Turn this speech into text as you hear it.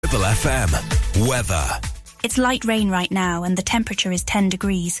Ribble FM. Weather. It's light rain right now and the temperature is 10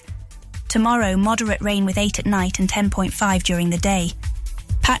 degrees. Tomorrow, moderate rain with 8 at night and 10.5 during the day.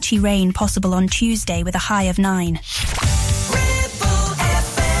 Patchy rain possible on Tuesday with a high of 9.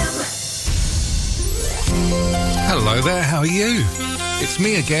 Hello there, how are you? It's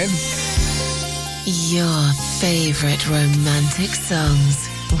me again. Your favourite romantic songs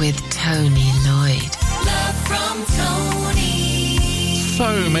with Tony Lloyd. Love from Tony.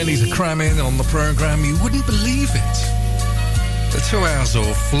 So many to cram in on the programme, you wouldn't believe it. The 2 hours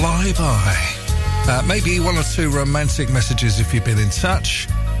will fly by. Maybe 1 or 2 romantic messages if you've been in touch.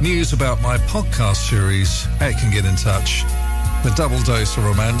 News about my podcast series, how you can get in touch. The double dose of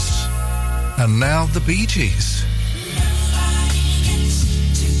romance. And now the Bee Gees.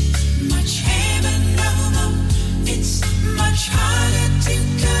 It's much harder to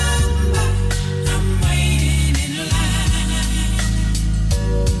come by. I'm waiting in line.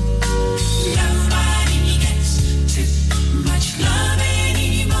 Nobody gets too much love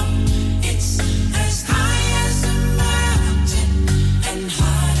anymore. It's as high as a mountain and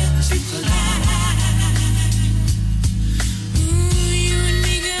harder to climb. Ooh, you and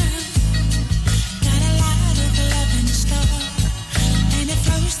me, girl, got a lot of love in store, and it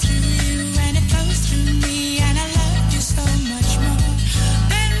flows through you and it flows through me, and I love you so much more.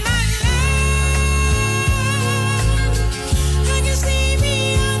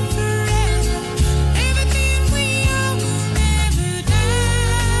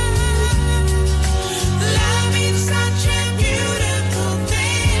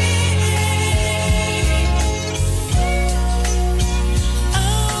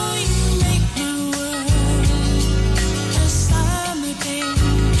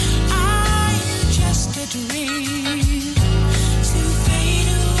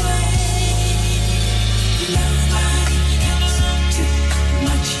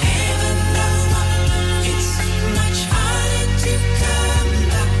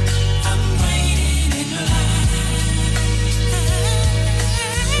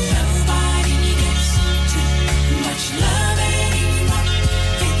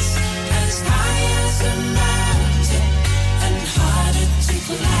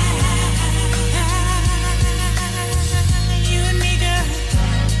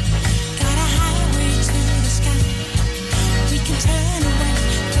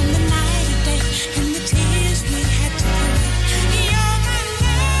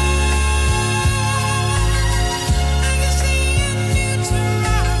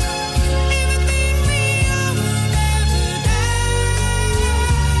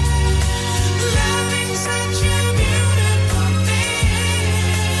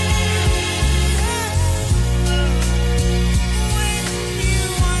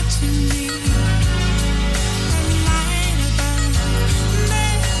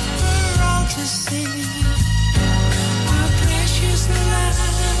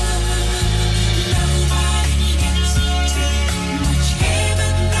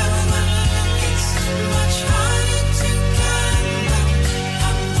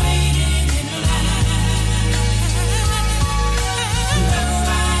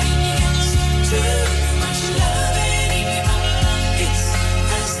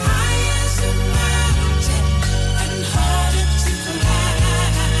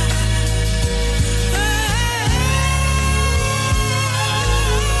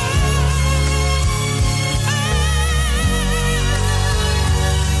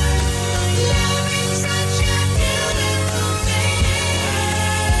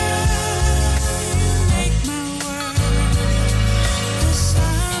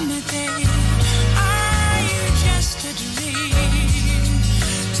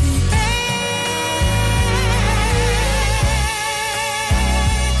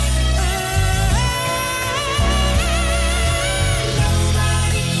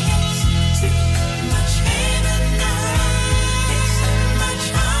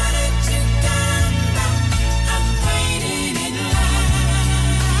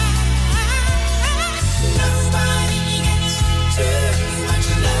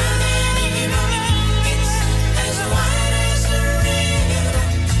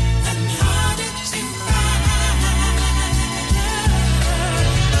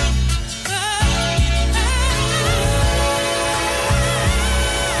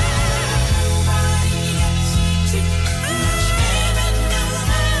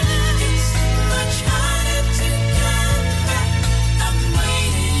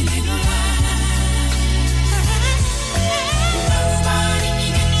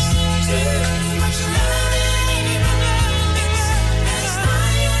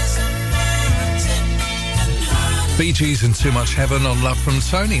 Bee Gees and Too Much Heaven on Love from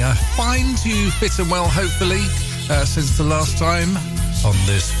Tony. I find you fit and well, hopefully, since the last time on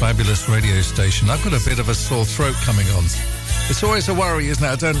this fabulous radio station. I've got a bit of a sore throat coming on. It's always a worry, isn't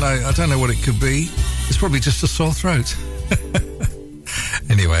it? I don't know what it could be. It's probably just a sore throat.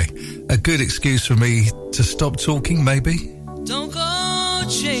 Anyway, a good excuse for me to stop talking, maybe. Don't go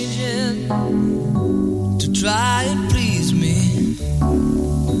changing to try and please me.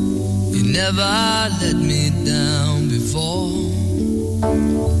 You never let me down before.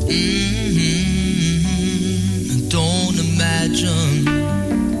 Don't imagine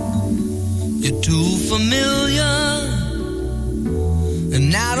you're too familiar,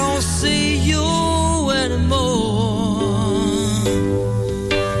 and I don't see you anymore.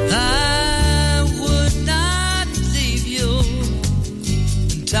 I would not leave you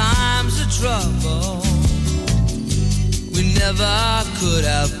in times of trouble. We never could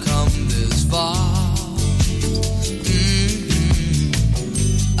have come this far.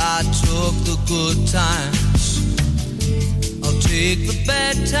 I took the good times, I'll take the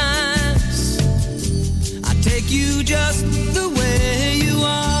bad times. I take you just the way you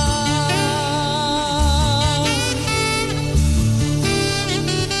are.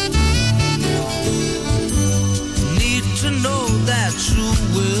 Need to know that you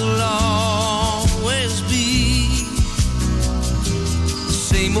will always be the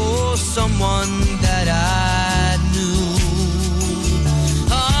same old someone that I knew.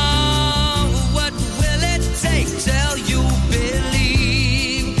 Oh, what will it take till you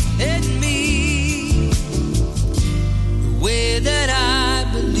believe in me the way that I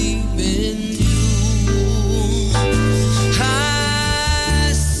believe in you?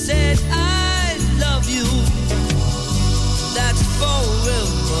 I said I love you, that's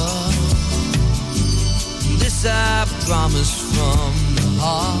forever. This I promise from the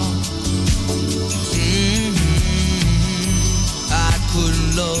heart. I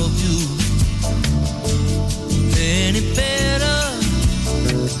couldn't love you any better.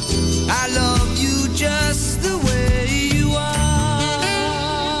 I love you just the way you are.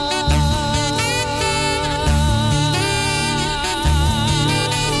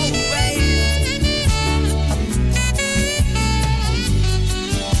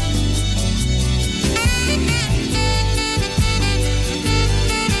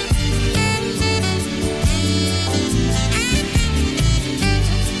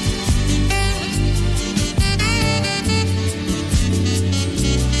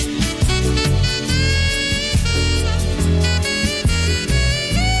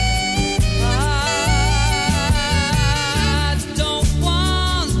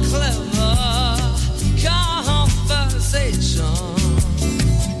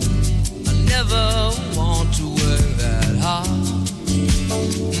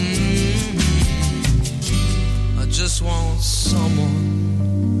 Want someone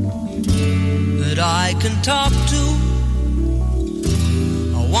that I can talk to.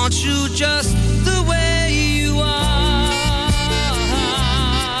 I want you just the way you are.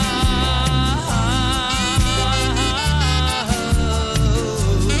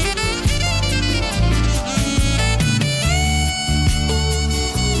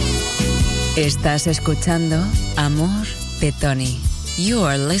 Estás escuchando Amor de Tony. You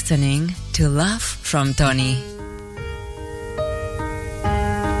are listening to Love from Tony.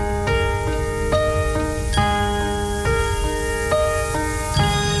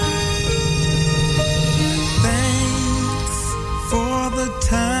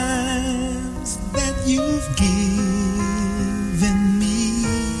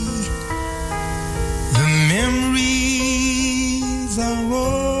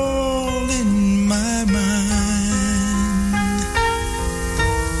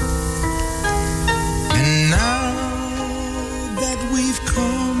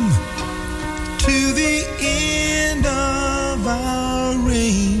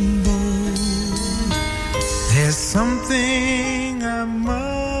 Something I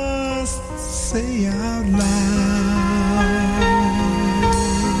must say out loud.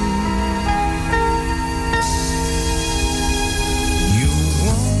 You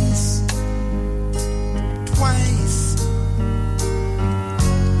once, twice,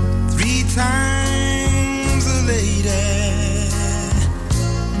 3 times a lady,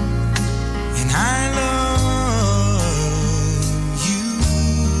 and I love you.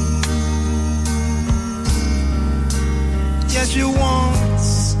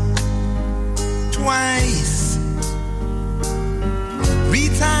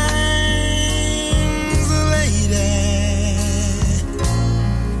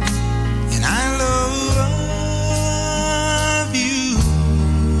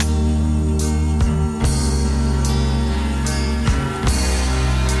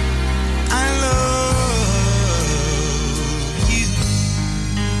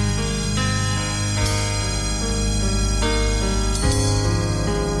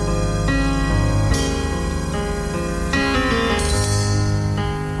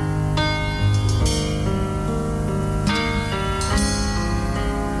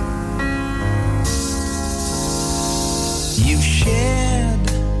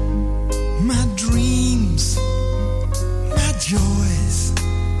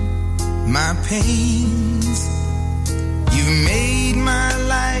 my pains. You've made my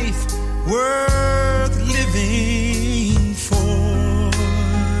life worth living for.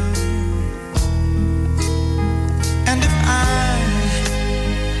 And if I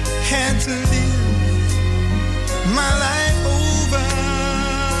had to live my life over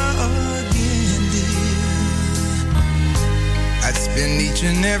again, dear, I'd spend each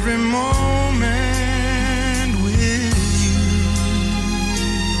and every moment with you.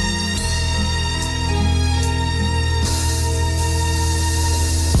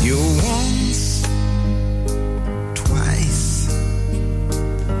 You're once, twice,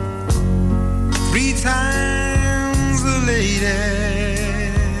 3 times a lady.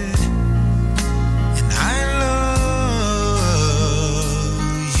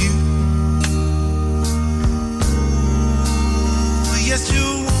 Yes,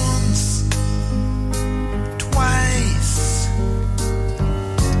 you once, twice,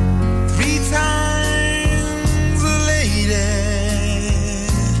 3 times a lady,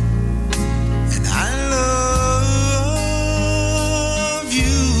 and I love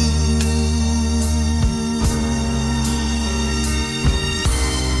you.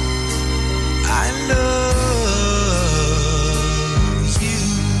 I love you.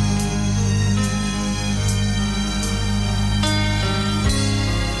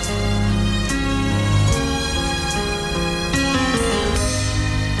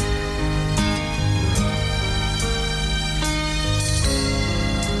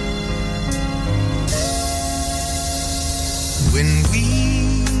 When we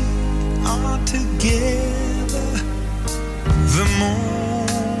are together, the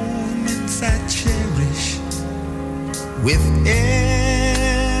moments I cherish with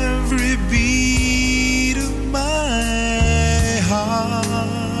every beat of my heart.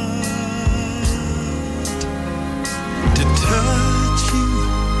 To touch you,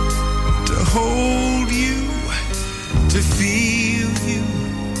 to hold you, to feel you,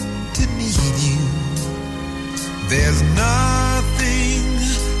 to need you. There's nothing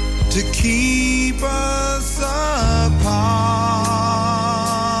to keep us apart.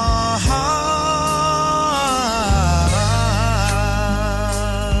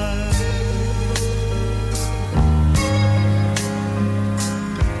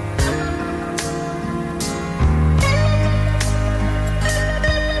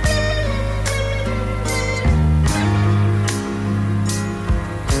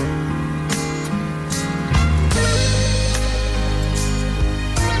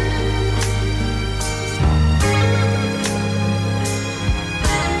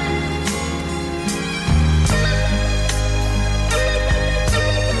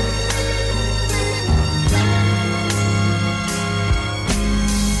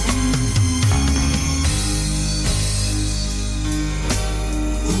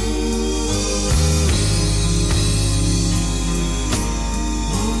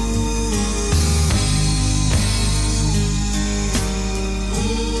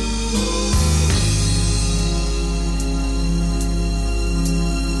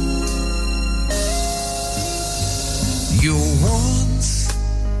 You're once,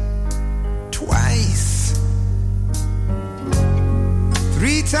 twice,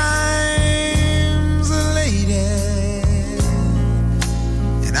 3 times a lady,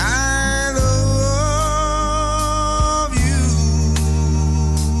 and I love you.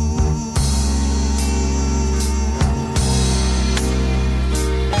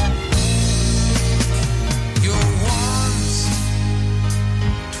 You're once,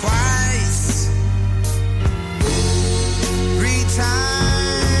 twice, 3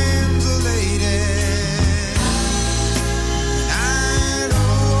 times a lady. I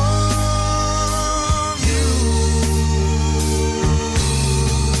love you.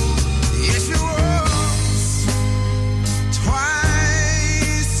 Yes, you once,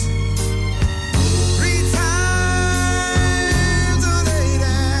 twice, 3 times a lady. I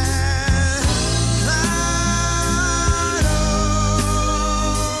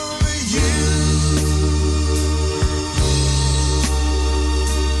love you.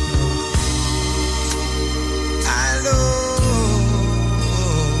 I love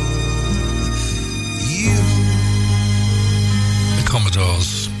you. The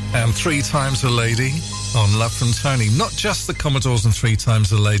Commodores and 3 times a lady on Love from Tony. Not just the Commodores and 3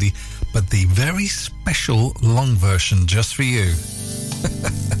 times a lady, but the very special long version just for you.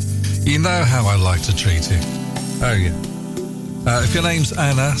 You know how I like to treat you. Oh, yeah. If your name's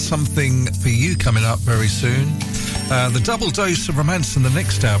Anna, something for you coming up very soon. The double dose of romance in the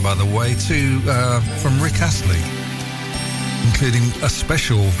next hour, by the way, from Rick Astley, including a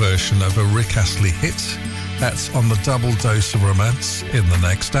special version of a Rick Astley hit That's on the double dose of romance in the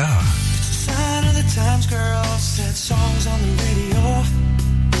next hour. Sign of the times, girl, said songs on the radio.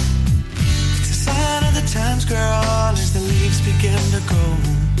 It's a sign of the times, girl, as the leaves begin to go.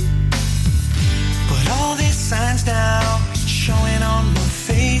 But all these signs now showing on my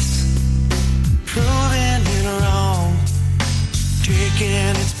face, proving it wrong,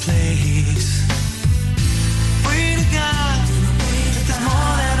 taking its place. Pray to God that there's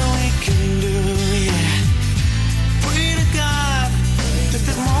more that we can do, yeah. Pray to God that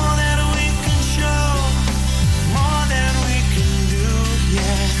there's more that we can show, more that we can do,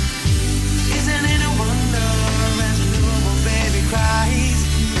 yeah. Isn't it a wonder as a newborn baby cries?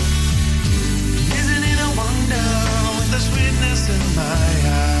 Isn't it a wonder with the sweetness in my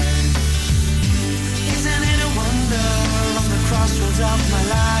eyes? Isn't it a wonder on the crossroads of my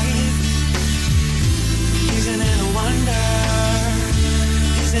life? Isn't it a wonder?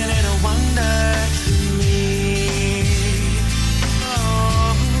 Isn't it a wonder to me?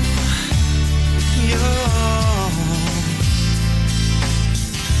 Oh,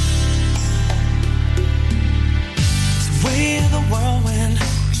 it's the way of the world when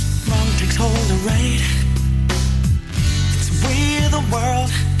wrong takes hold of right. It's the way of the world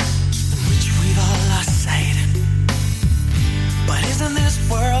in which we've all lost sight. But isn't this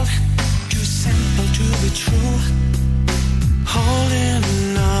world too simple to be true? Holding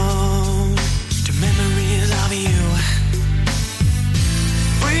on to memories of you.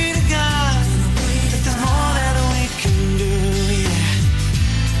 Pray to God that there's more that we can do, yeah.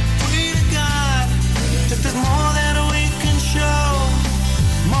 Pray to God that there's more that we can show,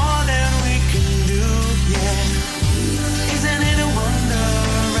 more that we can do, yeah. Isn't it a wonder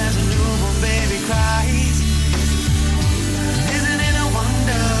as a newborn baby cries? Isn't it a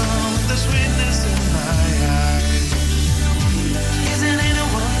wonder with the sweetness in my eyes? Isn't it a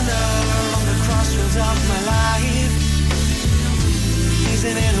wonder on the crossroads of my life?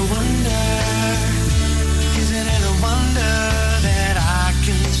 Isn't it a wonder? Isn't it a wonder that I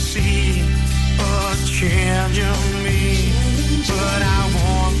can see a change in me? But I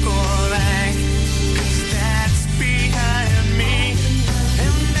won't go back, 'cause that's behind me.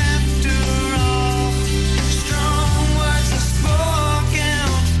 And after all, strong words are spoken,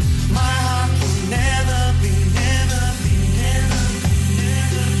 my heart will never be, never be, never be,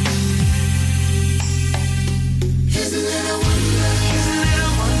 never be. Isn't it a wonder? Isn't it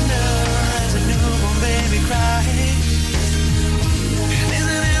a wonder as a newborn baby cries? And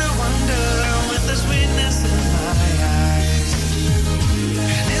isn't it a wonder with the sweetness in my eyes?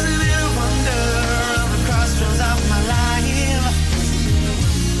 And isn't it a wonder on the crossroads of my life?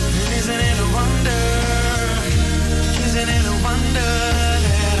 And isn't it a wonder? Isn't it a wonder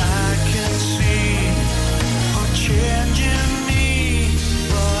that I can see a change in me?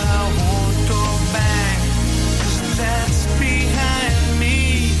 But I won't go back, 'cause that's behind me.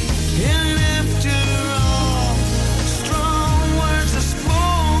 And after all, strong words are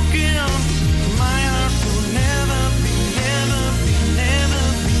spoken, my heart will never be, never be, never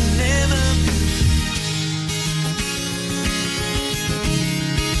be, never be.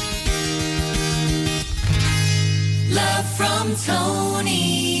 Love from Tony.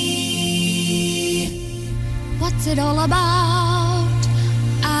 What's it all about,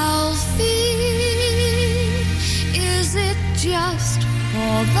 Alfie? Is it just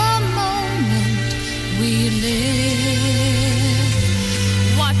for the moment we live?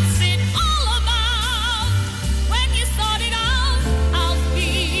 What's it all about when you sort it out,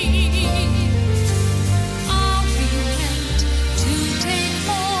 Alfie? Are we meant to take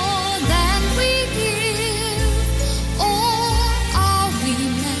more than we give? Or are we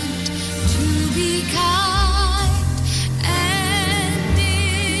meant to be kind? And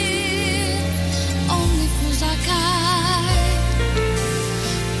if only fools are kind,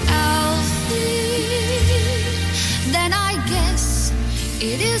 Alfie,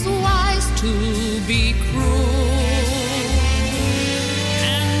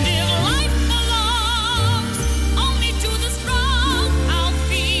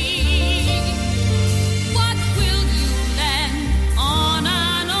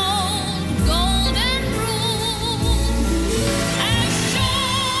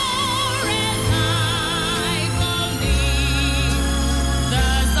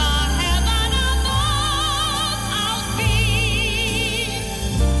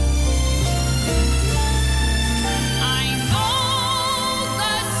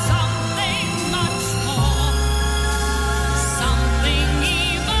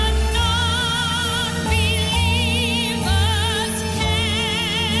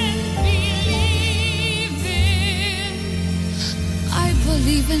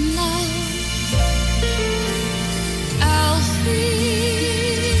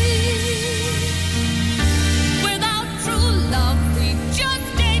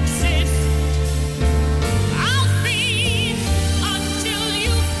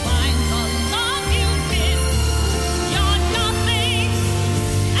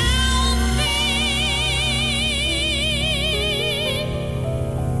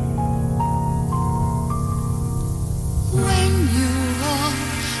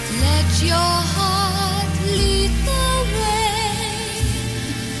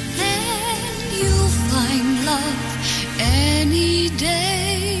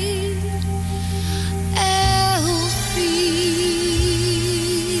 day. Elfie.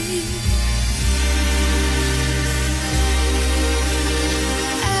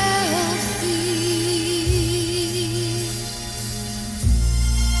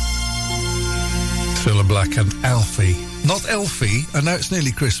 Cilla Black and Alfie. Not Elfie. I know it's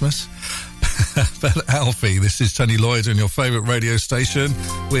nearly Christmas. But Alfie, this is Tony Lloyd on your favourite radio station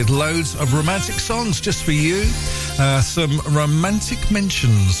with loads of romantic songs just for you. Some romantic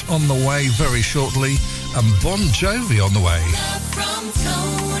mentions on the way very shortly, and Bon Jovi on the way. From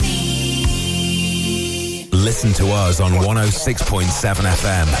Tony. Listen to us on 106.7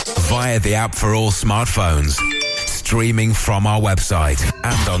 FM via the app for all smartphones. Streaming from our website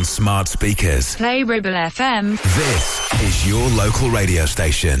and on smart speakers. Play Ribble FM. This is your local radio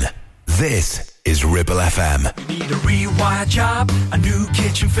station. This is Ribble FM. You need a rewired job, a new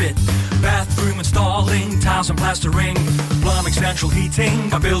kitchen fit, bathroom installing, tiles and plastering, plumbing, central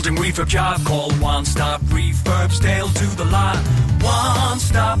heating, a building refurb job. Call One Stop Refurbs, Dale to the lot. One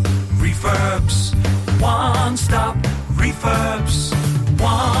Stop Refurbs. One Stop Refurbs.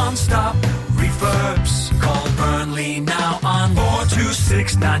 One Stop Refurbs. Call Burnley now on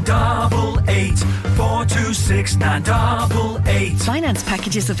 426-988. 426-988. Finance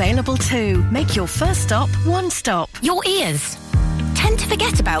packages available too. Make your first stop One Stop. Your ears. Tend to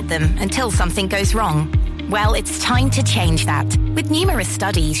forget about them until something goes wrong. Well, it's time to change that. With numerous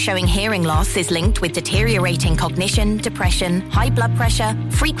studies showing hearing loss is linked with deteriorating cognition, depression, high blood pressure,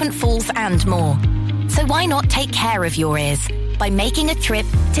 frequent falls and more. So why not take care of your ears by making a trip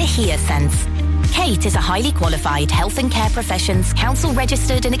to HearSense? Kate is a highly qualified health and care professions,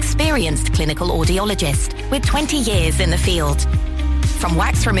 council-registered and experienced clinical audiologist with 20 years in the field. From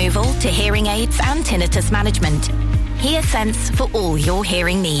wax removal to hearing aids and tinnitus management, HearSense for all your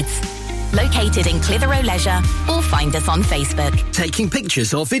hearing needs. Located in Clitheroe Leisure, or find us on Facebook. Taking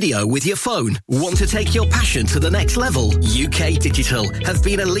pictures or video with your phone? Want to take your passion to the next level? UK Digital have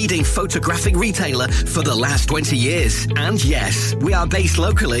been a leading photographic retailer for the last 20 years. And yes, we are based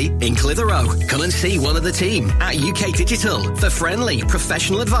locally in Clitheroe. Come and see one of the team at UK Digital for friendly,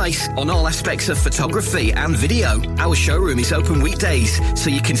 professional advice on all aspects of photography and video. Our showroom is open weekdays, so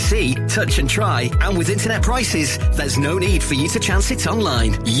you can see, touch and try. And with internet prices, there's no need for you to chance it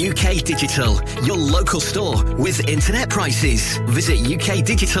online. UK Digital, your local store with internet prices. Visit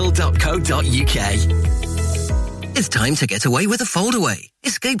ukdigital.co.uk. It's time to get away with a foldaway.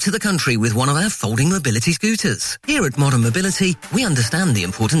 Escape to the country with one of our folding mobility scooters. Here at Modern Mobility, we understand the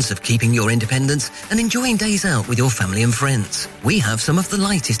importance of keeping your independence and enjoying days out with your family and friends. We have some of the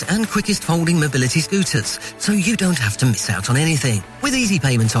lightest and quickest folding mobility scooters, so you don't have to miss out on anything. With easy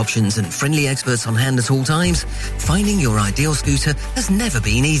payment options and friendly experts on hand at all times, finding your ideal scooter has never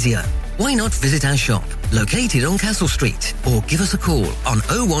been easier. Why not visit our shop, located on Castle Street, or give us a call on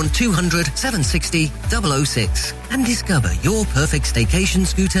 01200 760 006 and discover your perfect staycation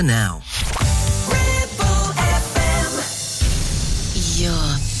scooter now.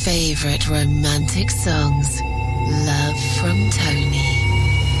 Your favorite romantic songs. Love from Tony.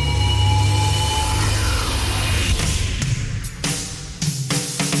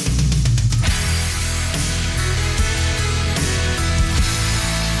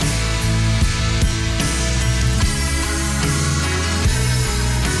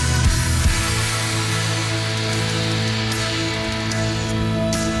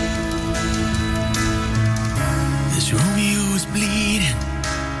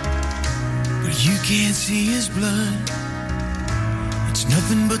 Can't see his blood. It's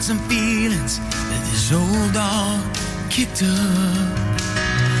nothing but some feelings that this old dog kicked up.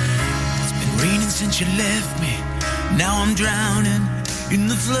 It's been raining since you left me. Now I'm drowning in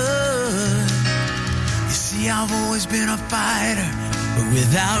the flood. You see, I've always been a fighter, but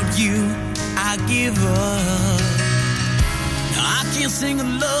without you, I give up. Now I can't sing a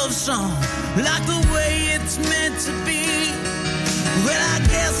love song like the way it's meant to be. Well, I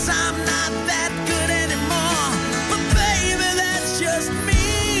guess I'm not that good anymore, but baby, that's just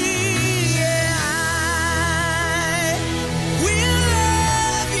me. Yeah, I will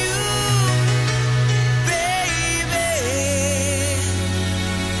love you, baby.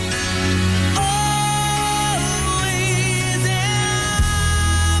 Always,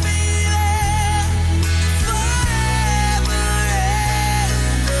 I'll be there forever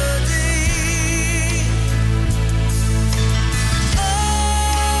and a day.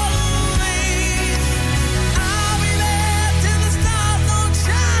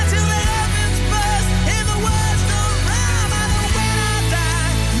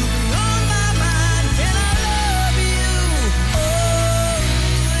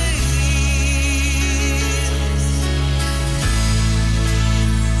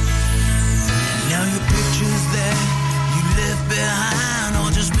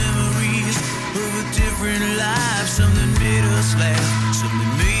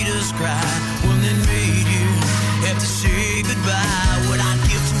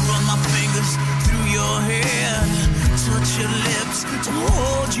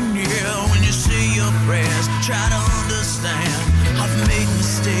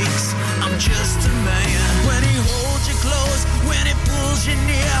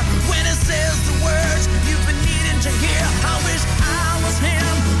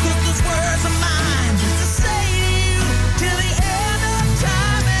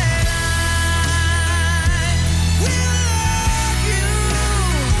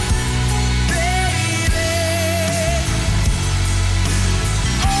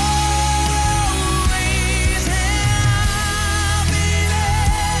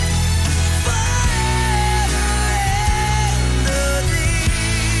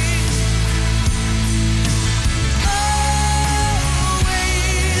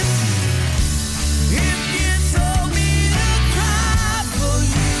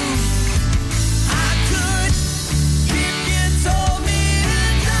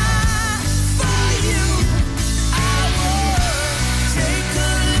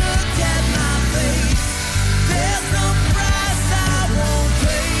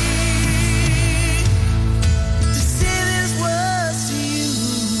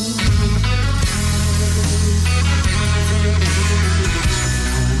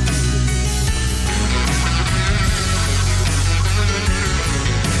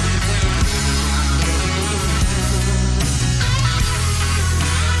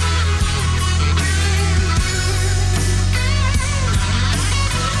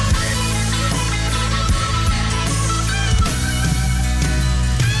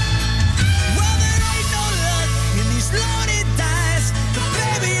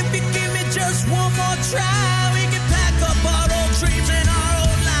 try, we can pack up our old dreams and our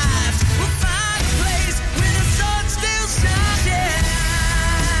old lives. We'll find a place where the sun still shines.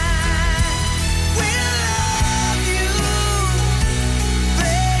 We'll love you,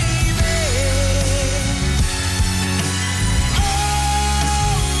 baby.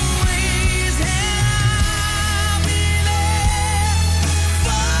 Always, and I'll be there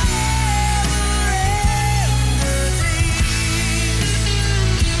forever and a day.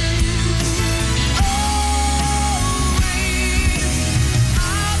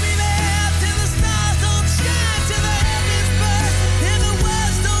 I'll be there till the stars don't shine, till the heavens burst, and the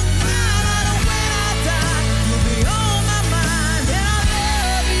words don't cry. No matter when I die, you'll be on my mind, and I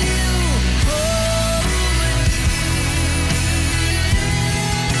love you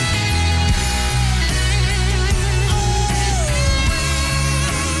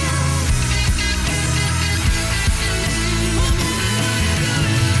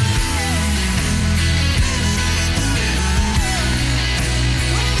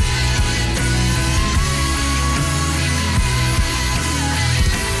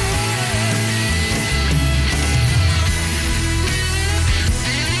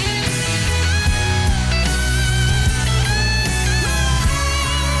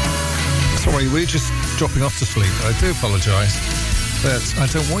Sorry, we're just dropping off to sleep. I do apologise, but I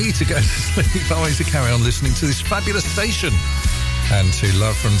don't want you to go to sleep. I want you to carry on listening to this fabulous station. And to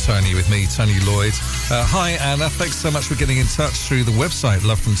Love from Tony with me, Tony Lloyd. Hi, Anna. Thanks so much for getting in touch through the website,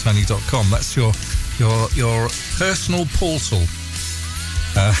 lovefromtony.com. That's your personal portal,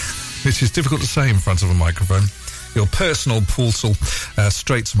 which is difficult to say in front of a microphone. Your personal portal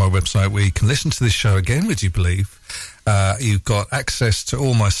straight to my website where you can listen to this show again, would you believe? You've got access to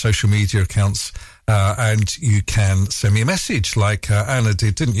all my social media accounts, and you can send me a message like Anna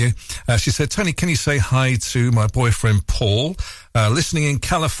did, didn't you? She said, Tony, can you say hi to my boyfriend Paul, listening in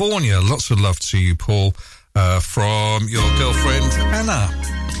California? Lots of love to you, Paul, from your girlfriend Anna.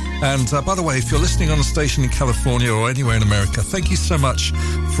 And by the way, if you're listening on a station in California or anywhere in America, thank you so much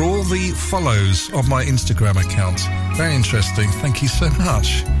for all the follows on my Instagram account. Very interesting. Thank you so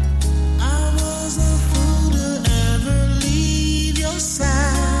much. I was a fool to ever leave your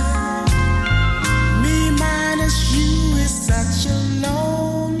side. Me minus you is such a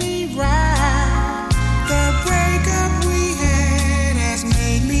lonely ride. The breakup we had has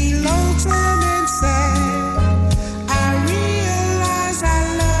made me lonesome and sad. I realize I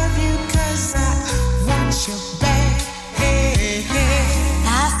love you 'cause I want you back. Hey, hey.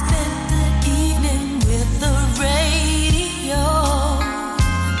 I spent the evening with the radio.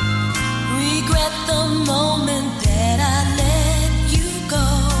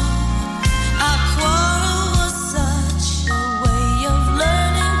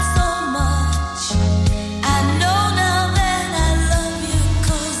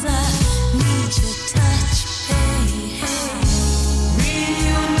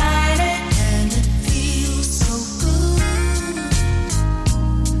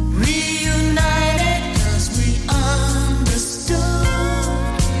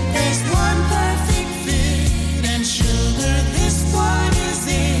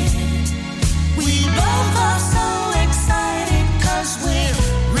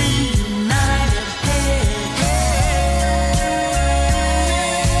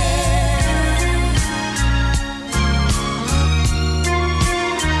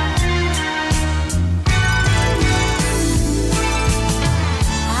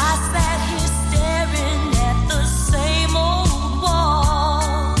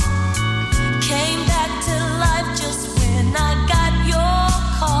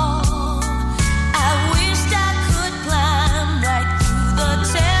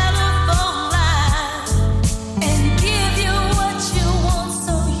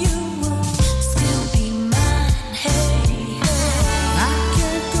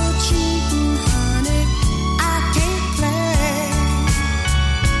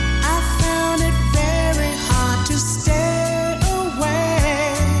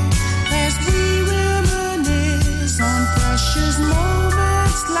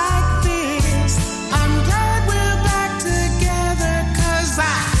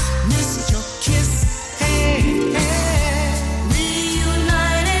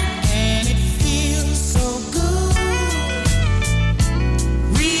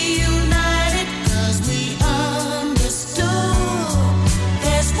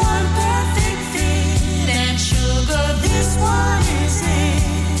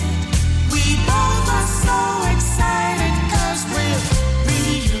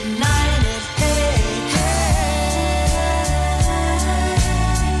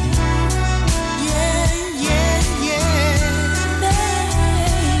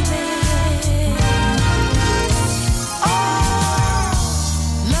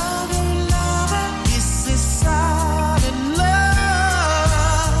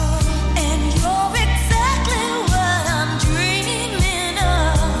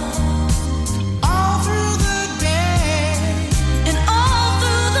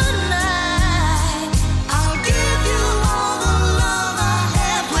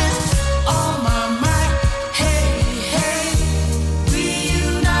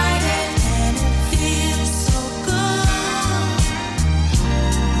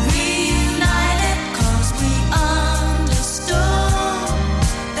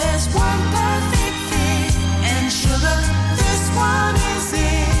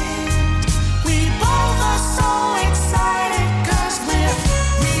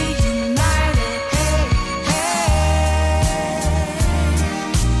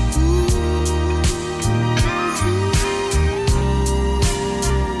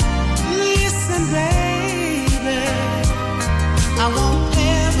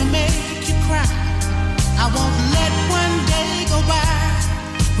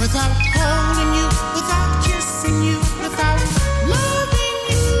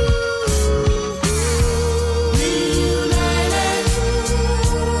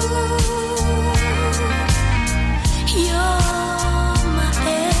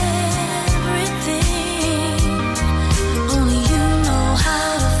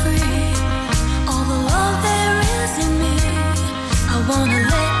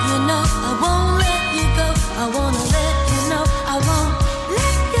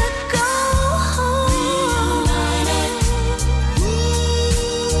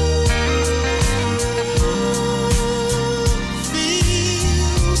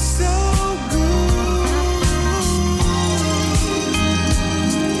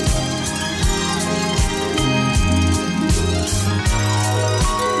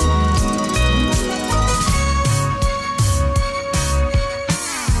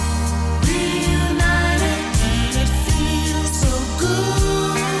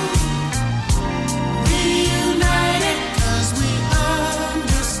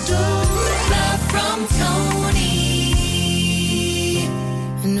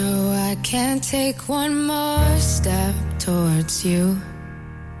 take one more step towards you,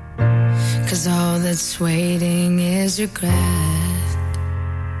 'cause all that's waiting is regret.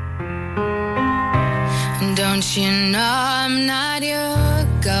 And don't you know I'm not your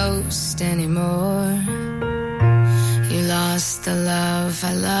ghost anymore? You lost the love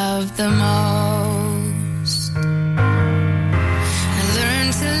I loved the most. I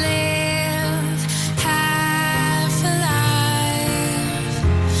learned to live half alive,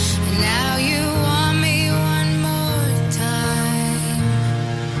 and now you want me one more time.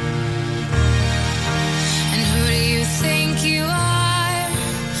 And who do you think you are,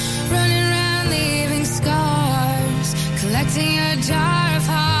 running around leaving scars, collecting a jar of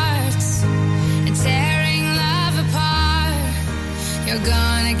hearts and tearing love apart? You're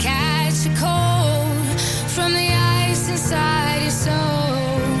gonna catch a cold from the ice inside your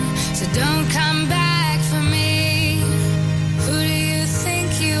soul, so don't come back for me. Who do you think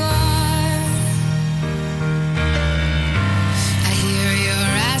you are? I hear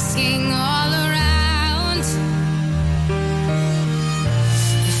you're asking all around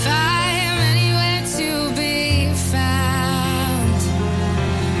if I am anywhere to be found,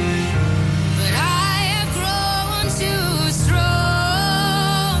 but I have grown too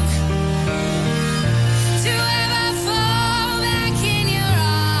strong to ever fall back in your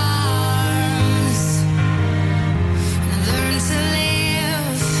arms. And I learned to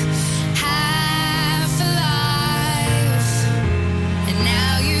live half alive, and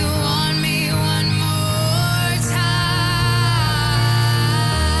now you want me one more time.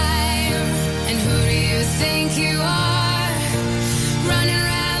 And who do you think you are, running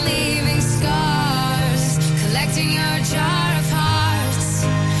around leaving scars, collecting your jar of hearts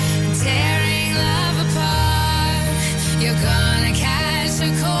and tearing love apart? You're gonna catch a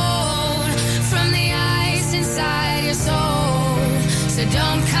cold from the ice inside your soul, so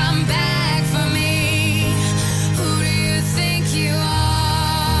don't come back for me. Who do you think you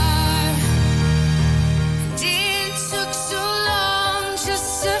are? And it took so long just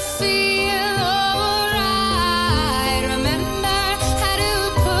to feel alright. Remember how to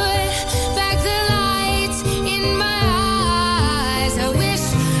put back the light in my eyes. I wish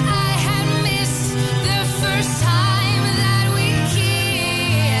I had missed the first time that we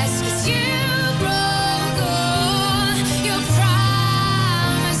kissed, 'cause you broke all your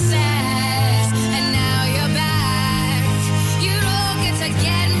promises, and now you're back. You don't get to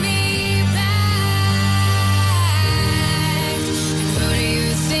get me back. Who do you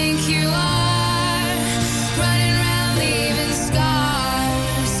think you are, running around leaving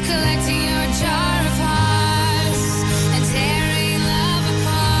scars, collecting your jar of hearts and tearing love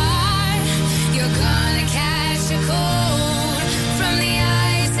apart? You're gonna catch a cold from the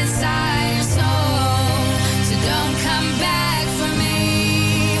ice inside your soul, so don't come back for me.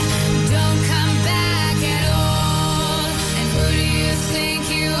 Don't come back at all. And who do you think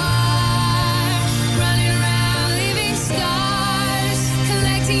you are, running around leaving scars,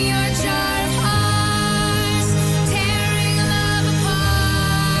 collecting your jar of hearts, tearing love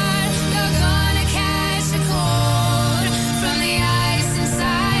apart? You're gonna catch a cold from the ice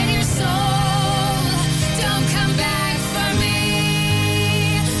inside your soul. Don't come back for me.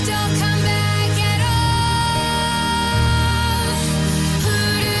 Don't come back at all. Who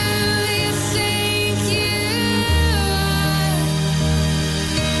do you think you are?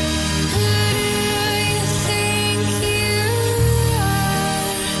 Who do you think you are?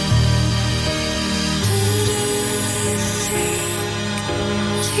 Who do you think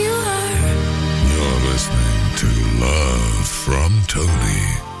you are? You're listening to Love from Tony.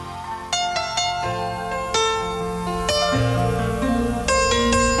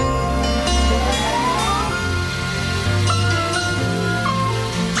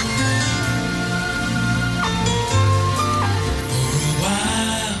 For a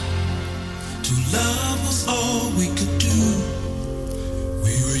while, to love was all we could do.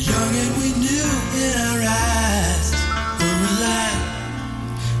 We were young and we knew in our eyes were alive.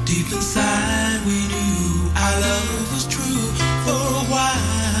 Deep inside we knew our love was true. For a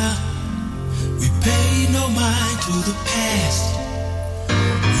while, we paid no mind to the past.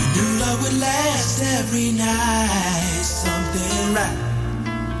 We knew love would last every night. Something right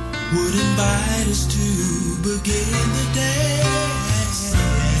would invite us to begin the day.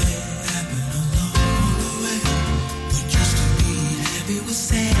 Something happened along the way, but just to be happy was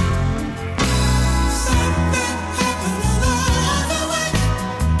sad. Something happened along the way,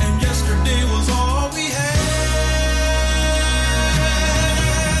 and yesterday was all we had.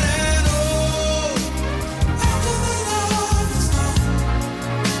 And oh, after the love is gone,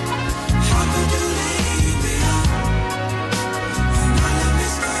 how could you leave me on? And I let me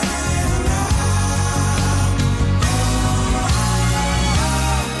stay alive.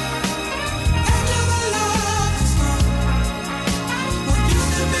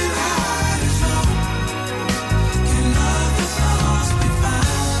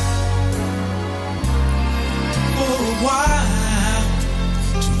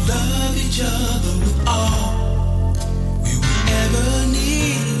 each other with all we would ever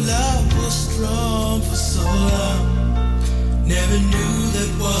need. Love was strong for so long. Never knew that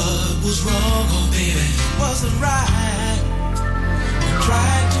what was wrong, oh baby, wasn't right. We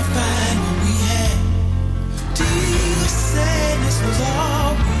tried to find what we had. Deep sadness was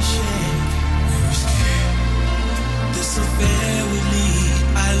all we shared. We were scared this affair would lead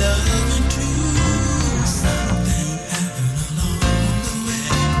our love into something happened along the way.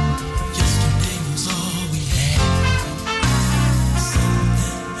 Yesterday was all we had.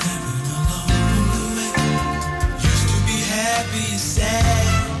 Something happened along the way. Used to be happy, sad.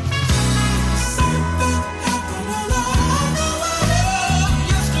 Something happened along the way.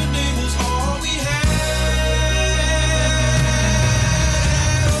 Yesterday was all we had.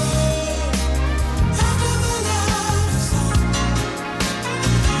 After the love is gone,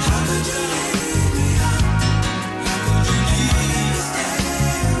 how could you leave me out? How could you leave me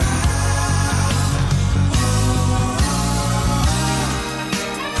stay around?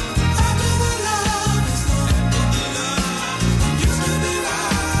 After the love is gone, used to be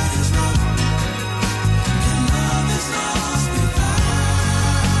right is wrong. And love is lost and found.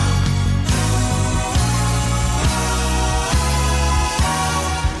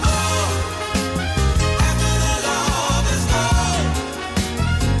 After the love is gone,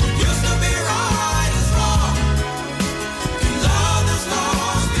 used to be right is wrong. And love is lost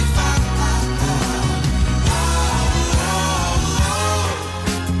and found.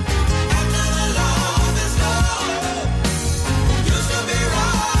 After the love is gone, used to be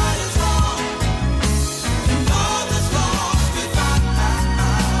right is wrong. And love is lost and found.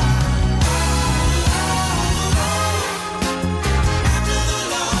 After the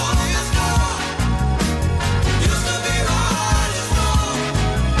love is gone, used to be right is wrong.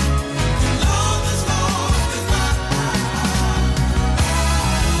 And love is lost and found.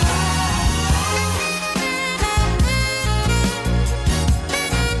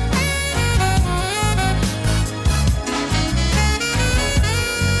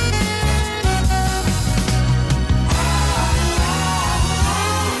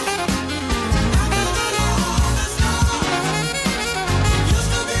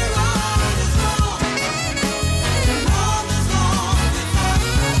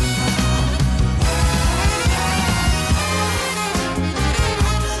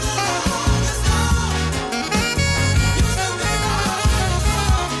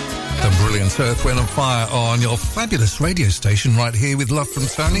 The brilliant Earth, Wind and Fire on your fabulous radio station right here with Love from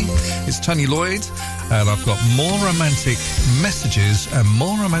Tony. It's Tony Lloyd, and I've got more romantic messages and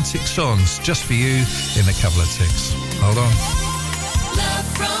more romantic songs just for you in a couple of ticks. Hold on. Love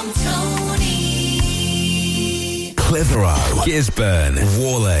from Tony. Clitheroe, Gisborne,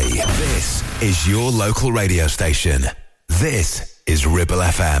 Worley. This is your local radio station. This is Ribble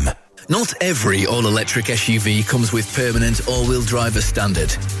FM. Not every all-electric SUV comes with permanent all-wheel drive as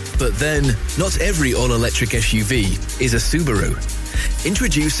standard. But then, not every all-electric SUV is a Subaru.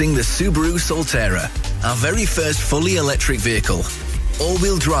 Introducing the Subaru Solterra, our very first fully electric vehicle.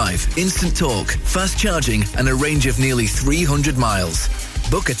 All-wheel drive, instant torque, fast charging, and a range of nearly 300 miles.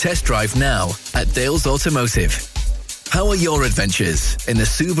 Book a test drive now at Dales Automotive. Power your adventures in the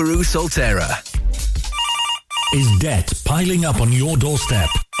Subaru Solterra. Is debt piling up on your doorstep?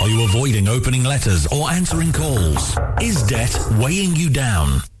 Are you avoiding opening letters or answering calls? Is debt weighing you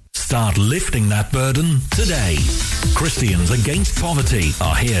down? Start lifting that burden today. Christians Against Poverty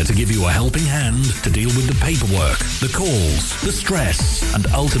are here to give you a helping hand to deal with the paperwork, the calls, the stress, and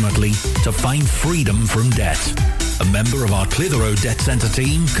ultimately to find freedom from debt. A member of our Clitheroe Debt Centre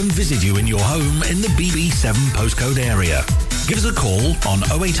team can visit you in your home in the BB7 postcode area. Give us a call on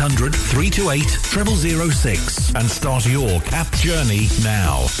 0800 328 0006 and start your CAP journey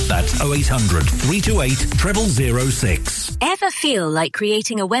now. That's 0800 328 0006. Ever feel like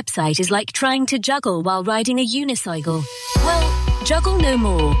creating a website is like trying to juggle while riding a unicycle? Well, juggle no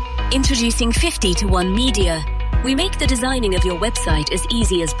more. Introducing 50 to 1 Media. We make the designing of your website as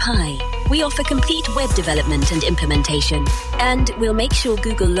easy as pie. We offer complete web development and implementation. And we'll make sure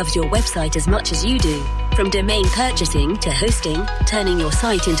Google loves your website as much as you do. From domain purchasing to hosting, turning your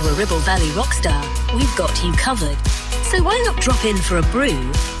site into a Ribble Valley rockstar, we've got you covered. So why not drop in for a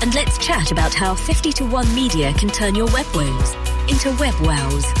brew and let's chat about how 50 to 1 Media can turn your web woes into web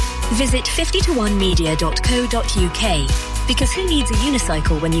wows. Visit 50to1media.co.uk because who needs a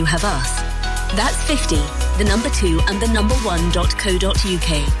unicycle when you have us? That's 50, the number 2 and the number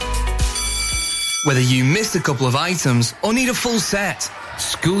 1.co.uk. Whether you missed a couple of items or need a full set,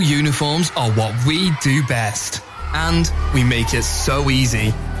 school uniforms are what we do best. And we make it so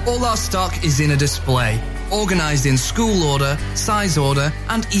easy. All our stock is in a display. organised in school order, size order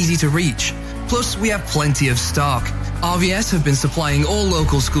and easy to reach. Plus, we have plenty of stock. RVS have been supplying all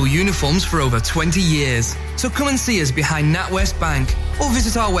local school uniforms for over 20 years. So come and see us behind NatWest Bank or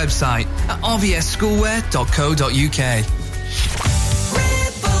visit our website at rvsschoolwear.co.uk.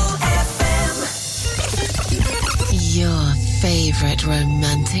 Your favourite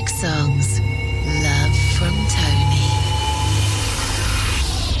romantic songs. Love from Tony.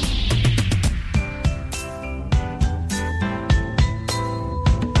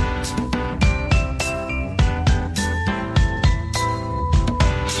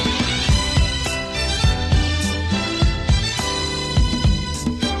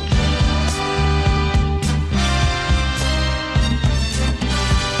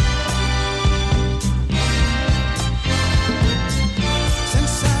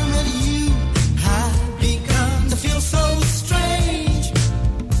 Since I met you, I've begun to feel so strange.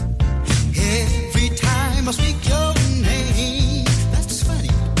 Every time I speak your name, that's funny.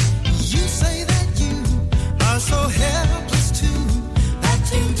 You say that you are so helpless too,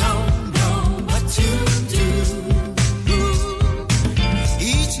 that you don't know what to do.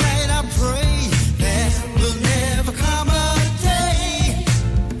 Each night I pray there will never come a day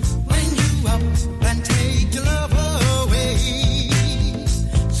when you up and take your love away.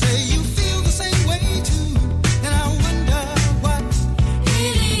 Say you feel the same way too, and I wonder what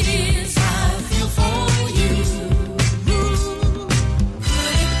it is I feel for you.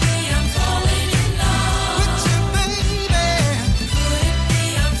 Could it be I'm falling in love with you, baby? Could it be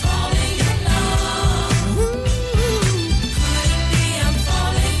I'm falling in love? Could it be I'm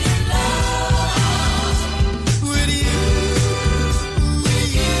falling in love with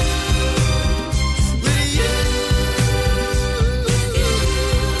you?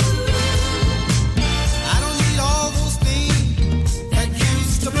 I don't need all those things that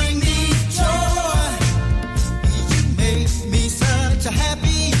used to bring me joy. You make me such a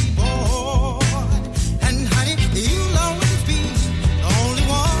happy boy. And honey, you'll always be the only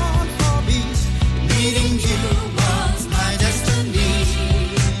one for me. Meeting you was my destiny.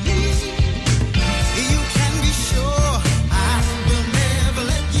 You can be sure I will never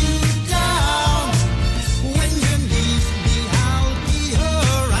let you down. When you need me, I'll be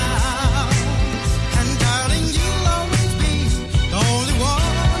around. And darling, you'll always be the only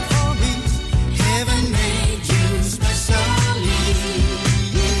one for me. Heaven made you specially.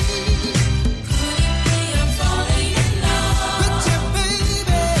 Could it be I'm falling in love with you, baby?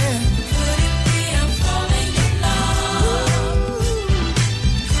 Could it be I'm falling in love?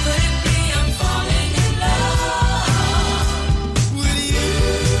 Could it be I'm falling in love with you?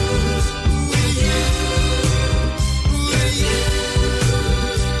 With you? With you?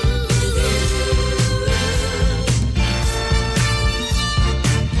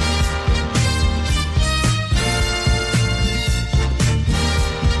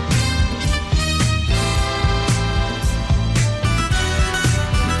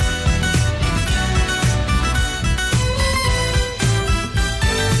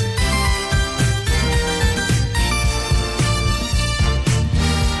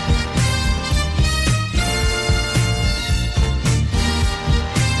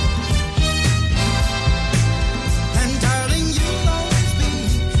 And darling, you'll always be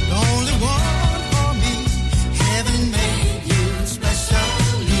the only one for me. Heaven made you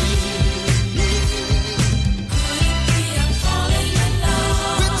specially. Could it be I'm falling in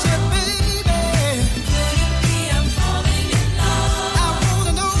love with you, baby? Could it be I'm falling in love? I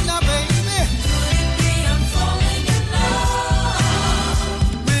wanna know now, baby. Could it be I'm falling in love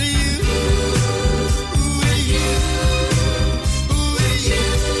with you? With you? With you?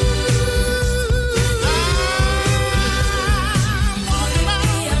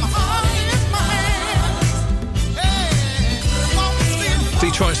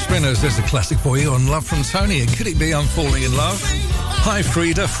 Detroit Spinners, there's a classic for you on Love from Tony. And could it be I'm falling in love? Hi,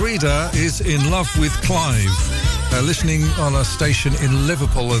 Frida. Frida is in love with Clive, listening on a station in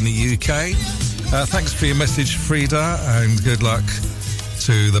Liverpool in the UK. Thanks for your message, Frida, and good luck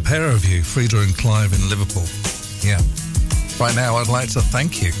to the pair of you, Frida and Clive in Liverpool. Yeah. Right now, I'd like to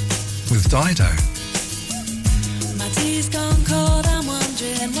thank you with Dido. My tea's gone cold, I'm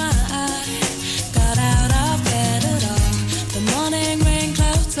wondering why I got out of bed at all. The morning rain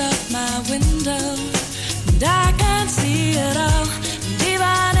clouds up my window, and I can't see it all. And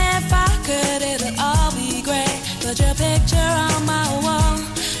even if I could, it'll all be great. But your picture on my wall,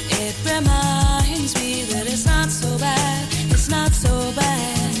 it reminds me that it's not so bad, it's not so bad.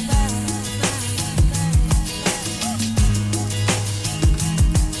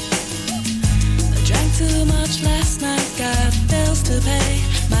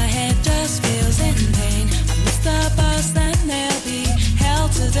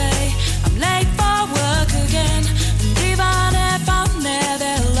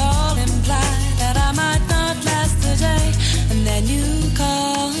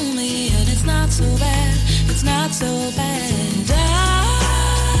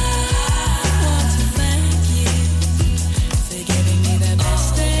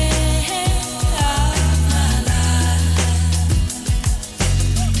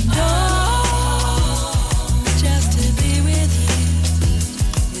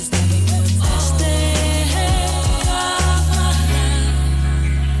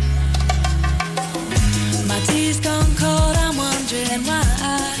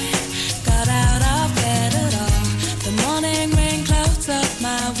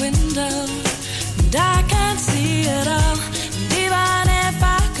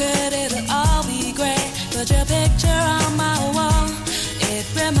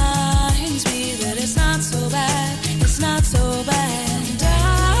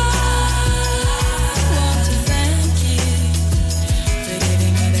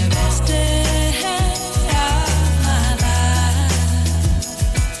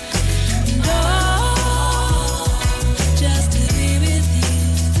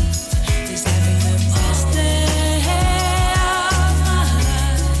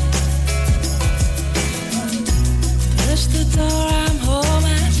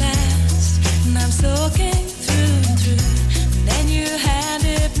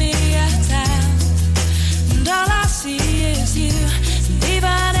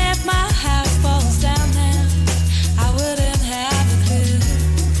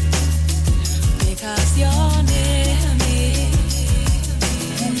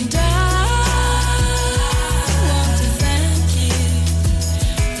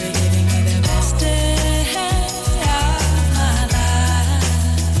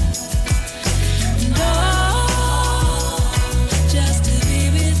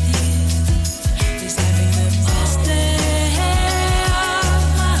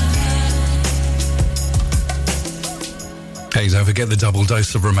 Okay, don't forget the double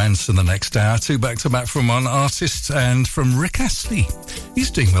dose of romance in the next hour. 2 back-to-back from one artist and from Rick Astley. He's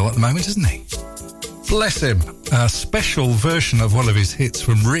doing well at the moment, isn't he? Bless him. A special version of one of his hits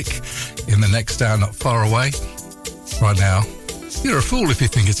from Rick in the next hour, not far away. Right now, you're a fool if you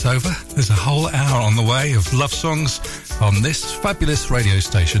think it's over. There's a whole hour on the way of love songs on this fabulous radio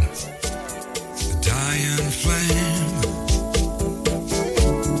station. The dying flame,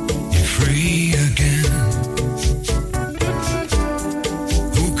 you're free again.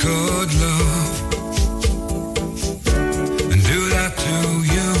 Who could love and do that to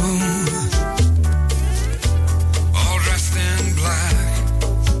you? All dressed in black,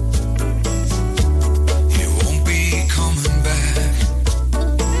 you won't be coming back.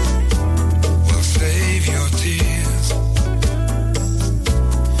 Well, save your tears.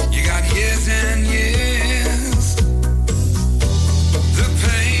 You got years and years. The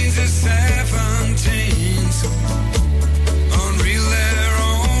pains of 17s, unreal, they're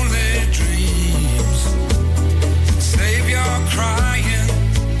only dreams. Save your crying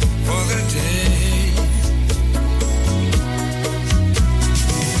for the day.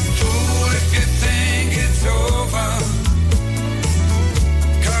 Fool if you think it's over,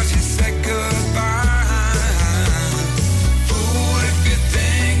 'cause you said goodbye. Fool if you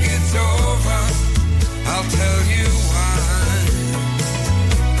think it's over, I'll tell you why.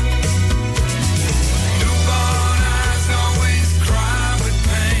 Newborn eyes always cry with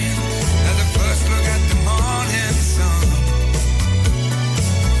pain at the first look at the morning sun.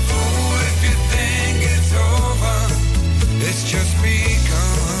 Fool if you think it's over, it's just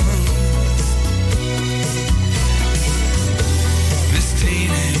begun. This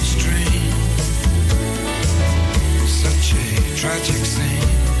teenage dream, such a tragic scene.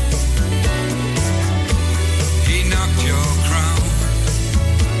 He knocked your crown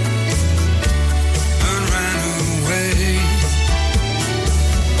and ran away.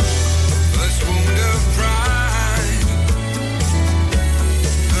 First wound of pride,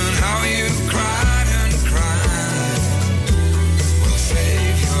 and how you cried and cried. Well,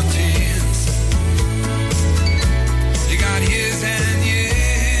 save your tears. You got years and years.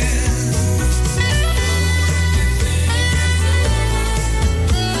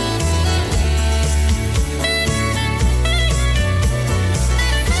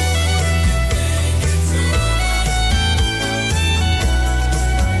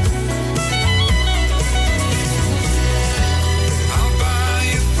 I'll buy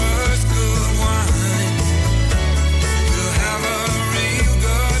you first good wine. We'll have a real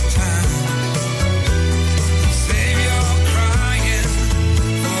good time. Save your crying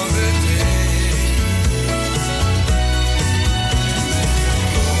for the day.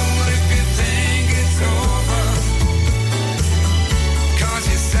 Fool if you think it's over, 'cause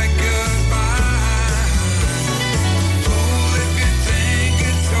you said goodbye. Fool if you think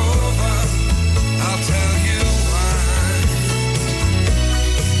it's over, I'll tell you why.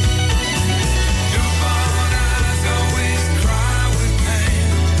 Newborn eyes always cry with pain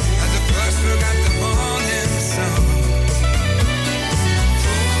at the first look at the morning sun.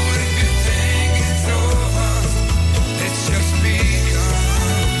 Fool if you think it's over, it's just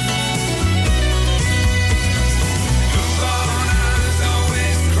begun. Newborn eyes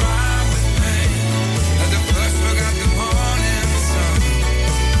always cry with pain at the first look at the morning sun.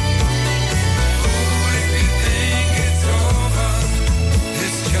 Fool if you think it's over,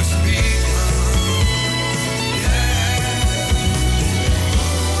 it's just begun. Yeah.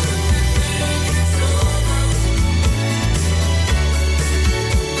 Fool if you think it's over.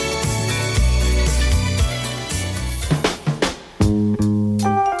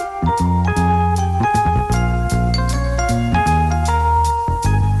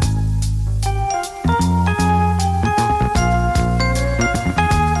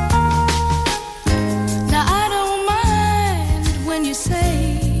 Now I don't mind when you say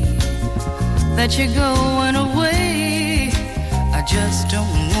that you're going away. I just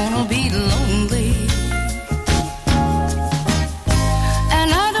don't wanna be lonely. And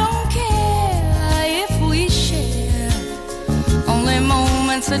I don't care if we share only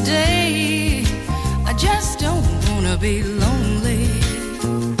moments a day. I just don't wanna be lonely.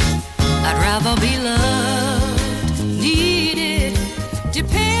 I'd rather be loved, needed,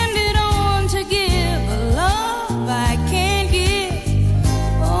 depended on to give a love I can't give.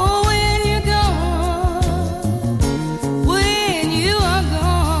 Oh, when you're gone, when you are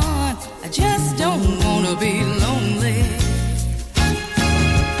gone, I just don't wanna be lonely.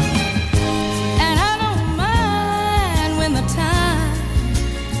 And I don't mind when the time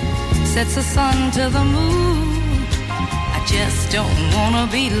sets the sun to the moon. I just don't wanna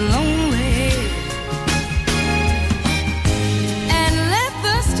be lonely.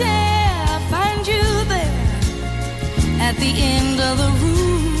 at the end of the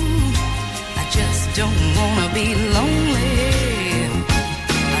room. I just don't wanna be lonely.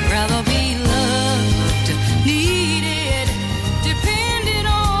 I'd rather be loved, needed, depended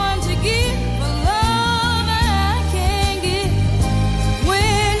on to give a love I can't get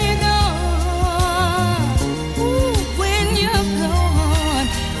when you're gone. Ooh, when you're gone,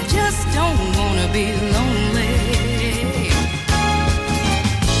 I just don't wanna be lonely.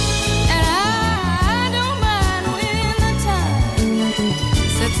 And I don't mind when the time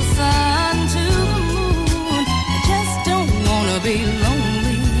sets the sun to the moon. I just don't wanna be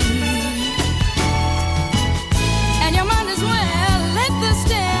lonely. And you might as well let the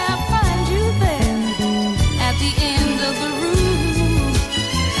stair find you there at the end of the room.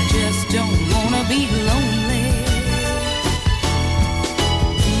 I just don't wanna be lonely.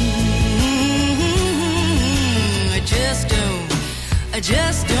 I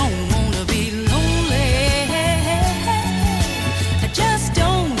just don't wanna be lonely. I just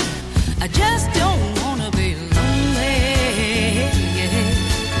don't wanna be lonely.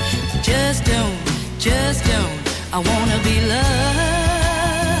 Just don't, I wanna be loved.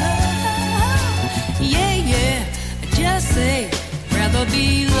 Yeah, just say, rather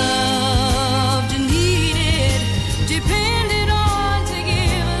be loved and needed, depended on to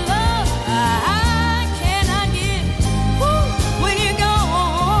give love I cannot give. Woo, when you're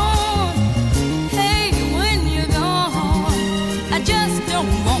gone, hey, when you're gone, I just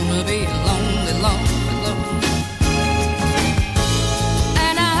don't wanna be lonely, lonely, lonely.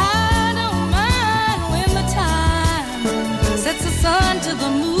 And I don't mind when the time sets the sun to the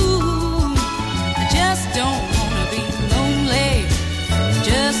moon. I just don't wanna be lonely.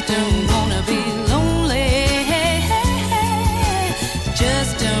 Just don't wanna be lonely.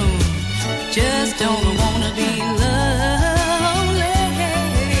 Just don't wanna be lonely.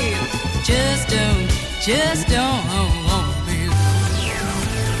 Just don't wanna be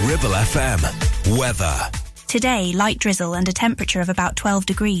lonely. Ribble FM. Weather. Today, light drizzle and a temperature of about 12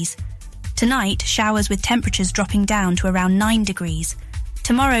 degrees. Tonight, showers with temperatures dropping down to around 9 degrees.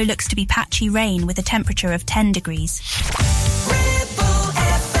 Tomorrow looks to be patchy rain with a temperature of 10 degrees.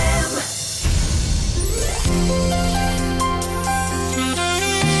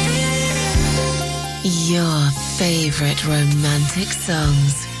 Your favorite romantic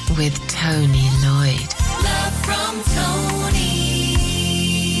songs with Tony Lloyd. Love from Tony.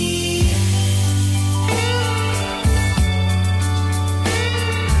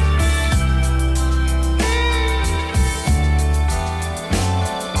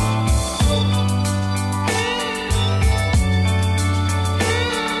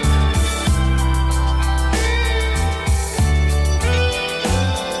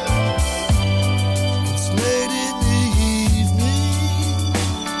 It's late in the evening.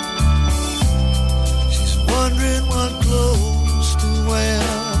 She's wondering what clothes to wear.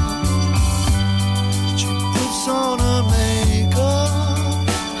 She puts on her makeup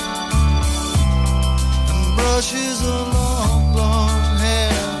and brushes her long blonde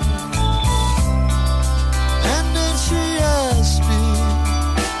hair. And then she asks me,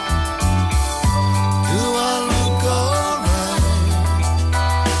 do I look alright?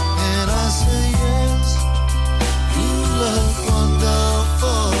 And I say yes, you look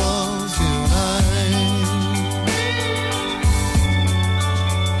wonderful tonight.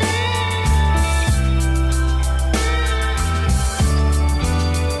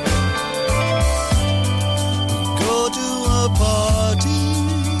 We go to a party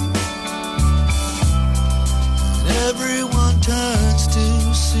and everyone turns to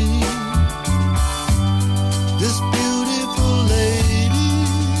see this beautiful lady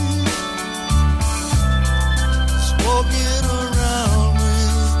is walking around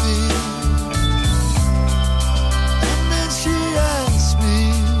with me. And then she asks me,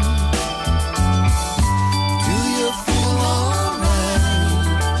 do you feel alright?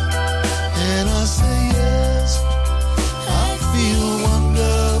 And I say yes, I feel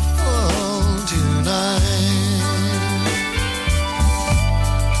wonderful tonight.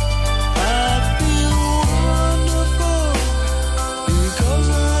 I feel wonderful because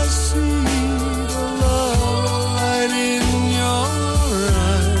I see the love light in your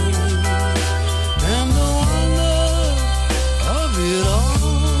eyes. And the wonder of it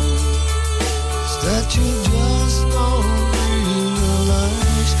all is that you just don't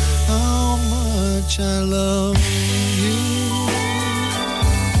realize how much I love you.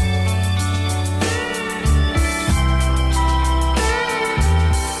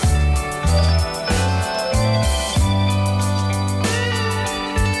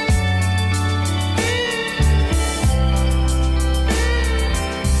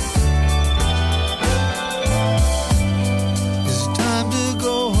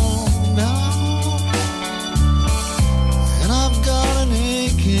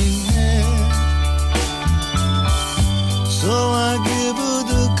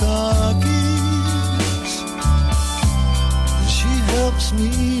 helps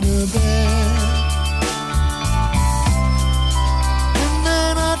me to bear. And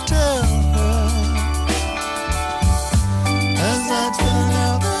then I tell her, as I turn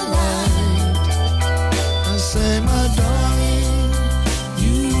out the light, I say, my darling,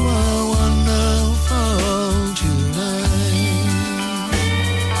 you are wonderful tonight.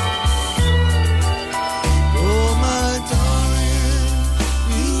 Oh, my darling,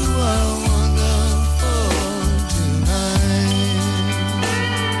 you are wonderful tonight.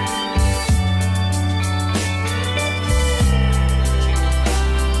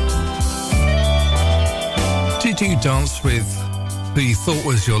 Did you dance with who you thought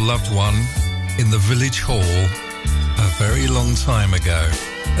was your loved one in the village hall a very long time ago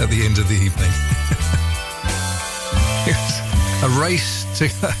at the end of the evening? It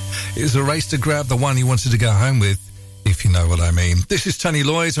was a race to grab the one you wanted to go home with, if you know what I mean. This is Tony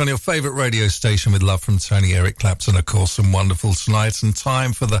Lloyd on your favourite radio station with love from Tony, Eric Clapton, of course, and Wonderful Tonight, and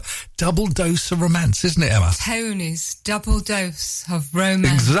time for the double dose of romance, isn't it, Emma? Tony's double dose of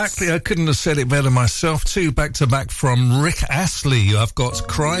romance. Exactly, I couldn't have said it better myself. Two back-to-back from Rick Astley. I've got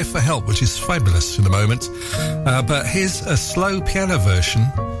Cry for Help, which is fabulous in a moment. But here's a slow piano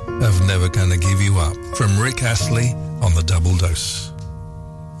version of Never Gonna Give You Up from Rick Astley on the double dose.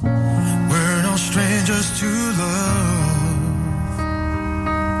 We're no strangers to love.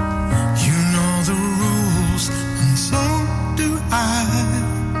 You know the rules, and so do I.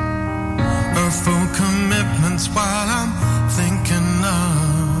 Her full commitments while I'm thinking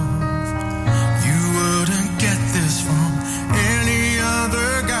of. You wouldn't get this from any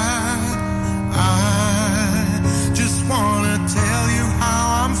other guy. I just wanna tell you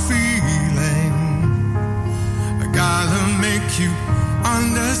how I'm feeling. I gotta make you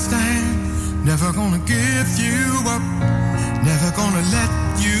understand. Never gonna give you up, never gonna let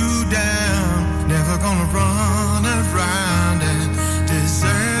you down, never gonna run around and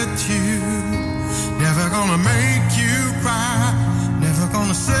desert you, never gonna make you cry, never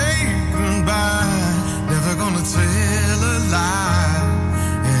gonna say goodbye, never gonna tell a lie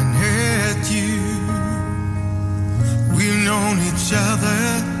and hurt you. We've known each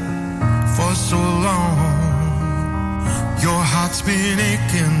other for so long. Your heart's been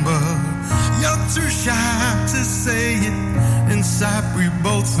aching, but you're too shy to say it. Inside we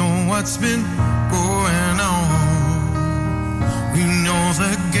both know what's been going on. We know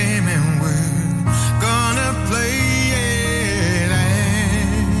the game and we're gonna play it.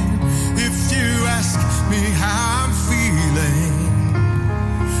 And if you ask me how I'm feeling,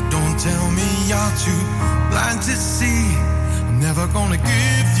 don't tell me you're too blind to see. I'm never gonna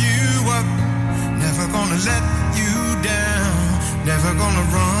give you up, never gonna let you down, never gonna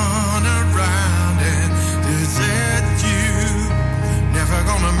run around and desert you, never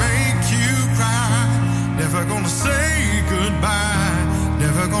gonna make you cry, never gonna say goodbye,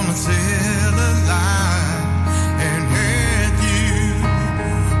 never gonna tell a lie and hurt you.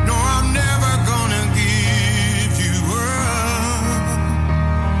 No, I'm never gonna give you up.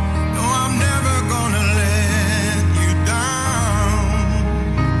 No, I'm never gonna let you down.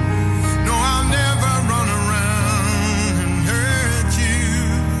 No, I'll never run around and hurt you.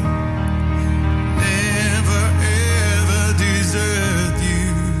 Never ever desert you.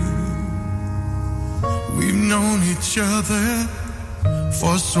 We've known each other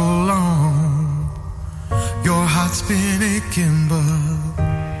for so long. Your heart's been aching, but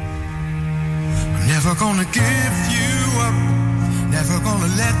I'm never gonna give you up, never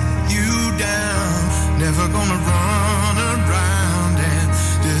gonna let you down, never gonna run around and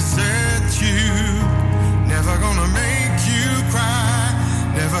desert you, never gonna make you cry,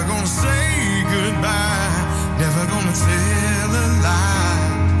 never gonna say goodbye, never gonna tell a lie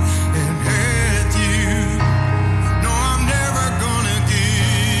and hurt you. No, I'm never gonna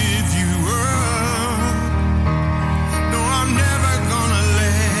give you up. No, I'm never gonna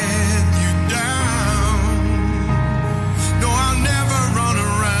let you down. No, I'll never run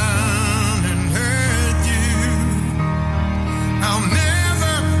around and hurt you. I'll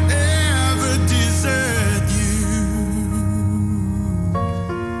never ever desert you.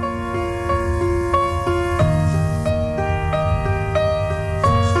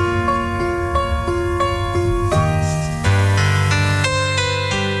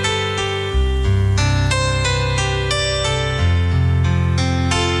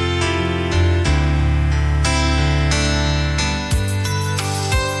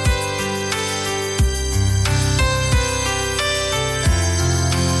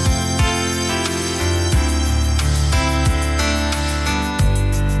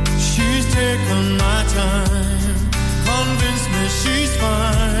 She's taken my time, convinced me she's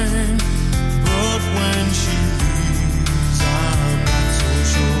fine, but when she leaves, I'm not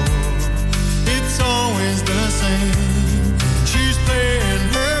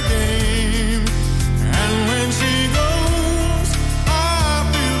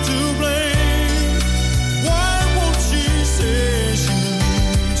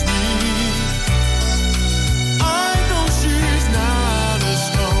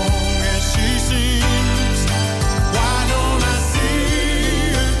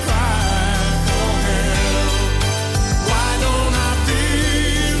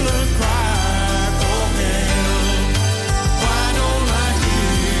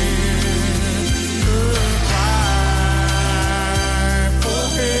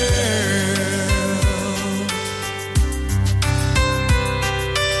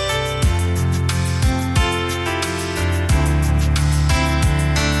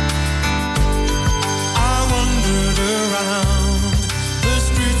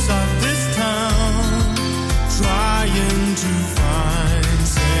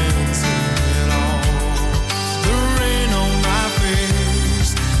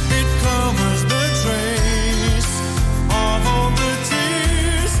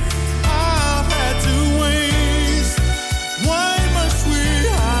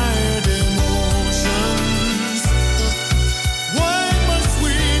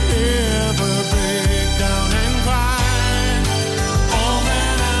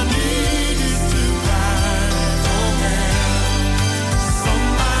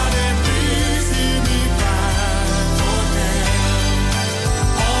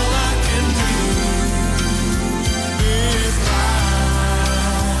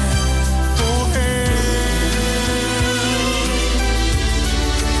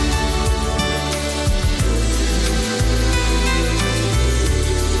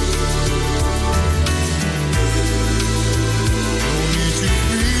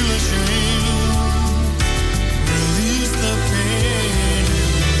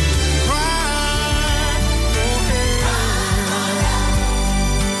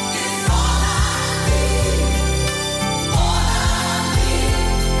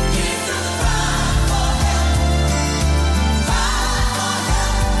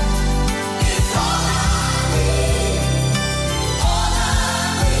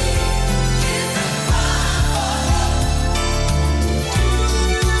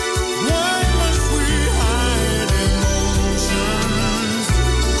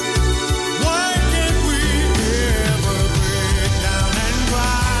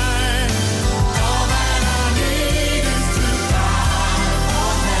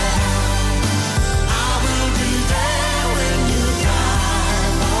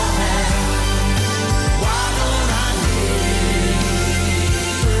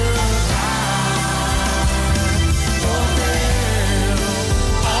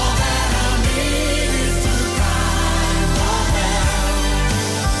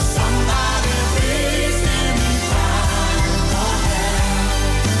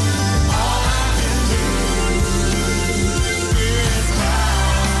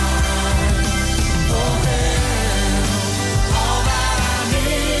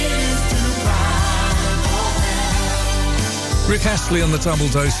Rick Astley on the Double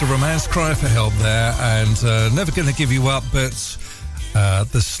Dose of Romance. Cry for help there, and Never Gonna Give You Up, but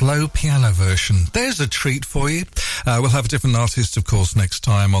the slow piano version. There's a treat for you. We'll have a different artist, of course, next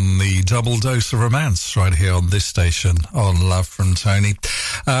time on the Double Dose of Romance right here on this station on Love from Tony.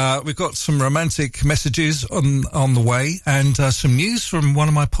 We've got some romantic messages on the way, and some news from one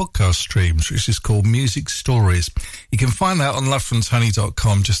of my podcast streams, which is called Music Stories. You can find that on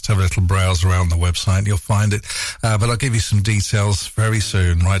lovefromtony.com. Just have a little browse around the website and you'll find it. But I'll give you some details very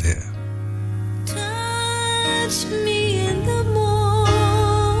soon right here. Touch me in the morning.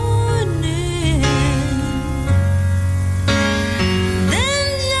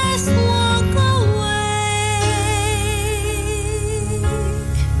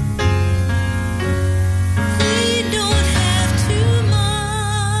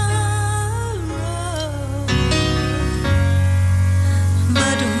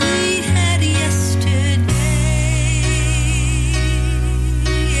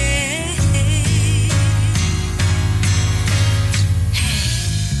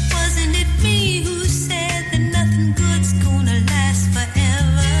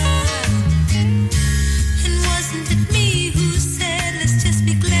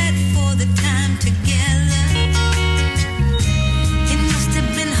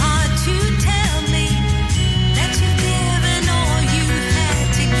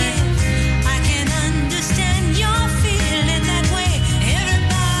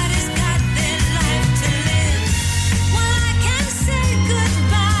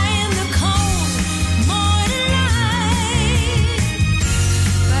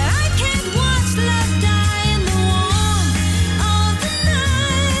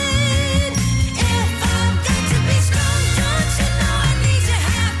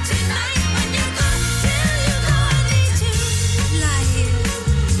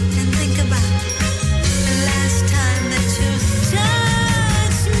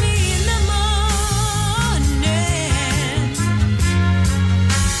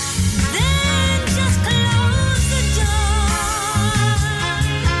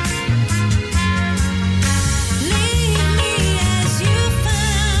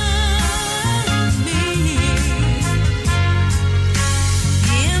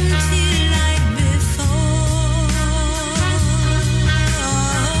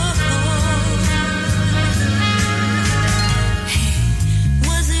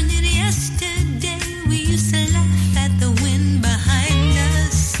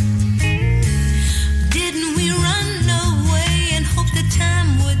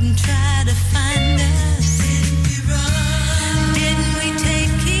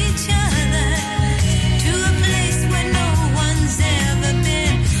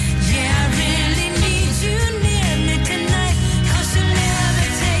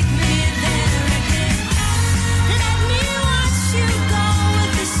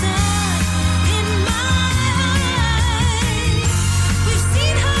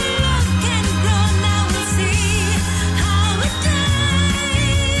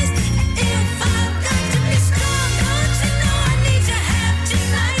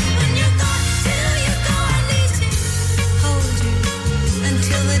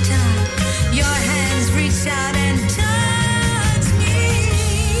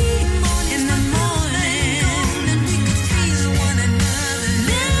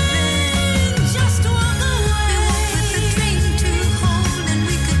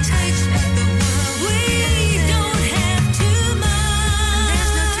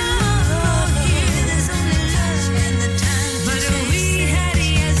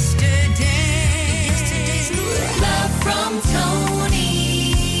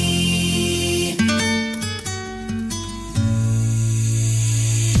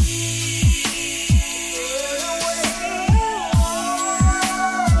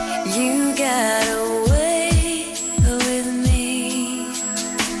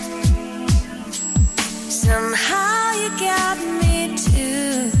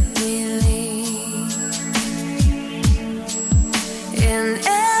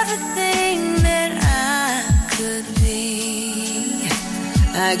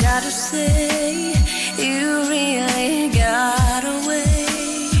 I gotta say, you really got away.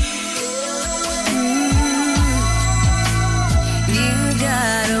 You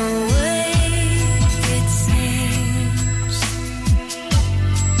got away, it seems.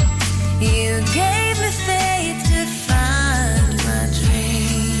 You gave me faith to find my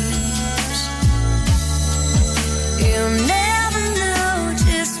dreams. You'll never know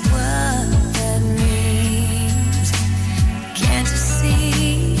just what that means. Can't you see?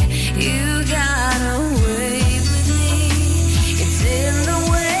 You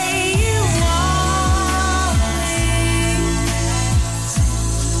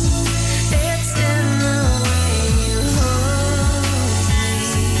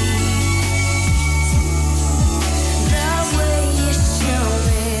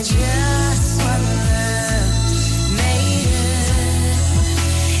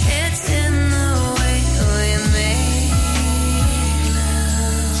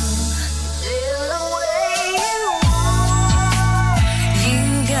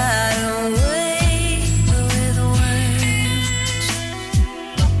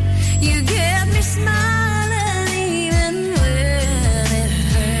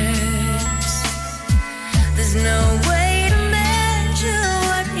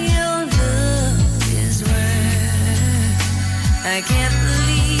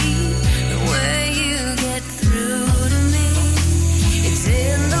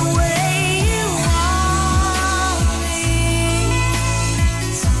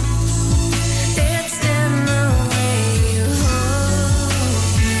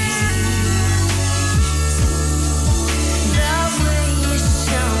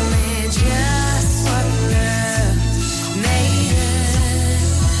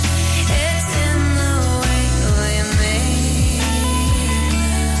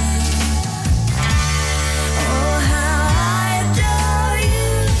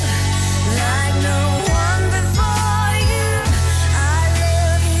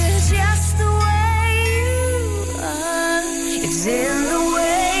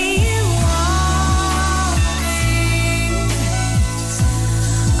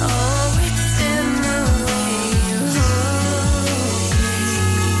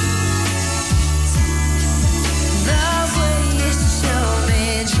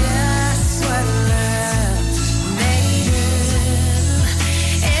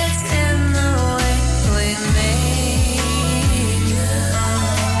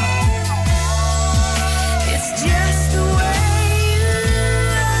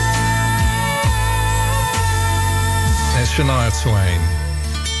Shania Twain.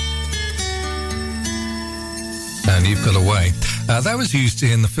 And You've Got Away. That was used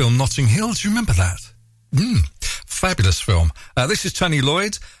in the film Notting Hill. Do you remember that? Fabulous film. This is Tony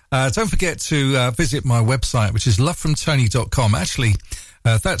Lloyd. Don't forget to visit my website, which is lovefromtony.com. Actually,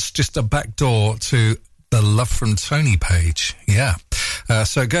 that's just a back door to the Love from Tony page. Yeah.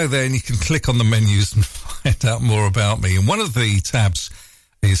 So go there and you can click on the menus and find out more about me. And one of the tabs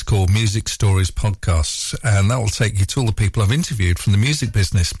is called Music Stories Podcasts, and that will take you to all the people I've interviewed from the music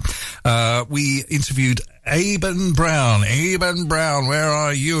business. We interviewed Eben Brown. Eben Brown, where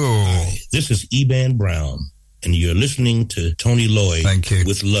are you? Hi, this is Eben Brown, and you're listening to Tony Lloyd. Thank you.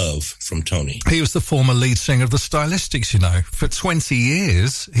 With Love from Tony. He was the former lead singer of the Stylistics, you know. For 20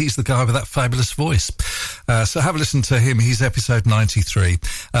 years, he's the guy with that fabulous voice. So have a listen to him. He's episode 93.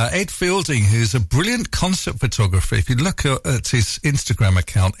 Ed Fielding, who's a brilliant concept photographer. If you look at his Instagram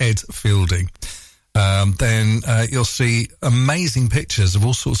account, Ed Fielding, then you'll see amazing pictures of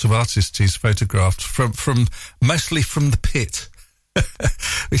all sorts of artists he's photographed from mostly from the pit.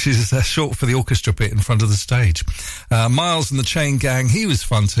 Which is short for the orchestra pit in front of the stage. Miles and the Chain Gang, he was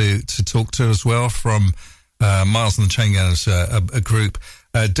fun to talk to as well, from Miles and the Chain Gang as a group.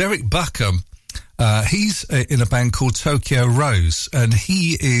 Derek Buckham, he's in a band called Tokyo Rose, and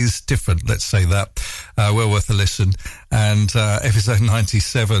he is different, let's say that. Well worth a listen. And episode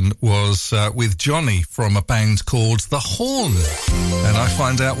 97 was with Johnny from a band called The Horn. And I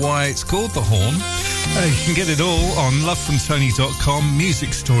find out why it's called The Horn. You can get it all on lovefromtony.com,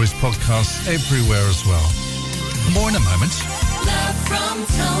 Music Stories podcasts everywhere as well. More in a moment. Love from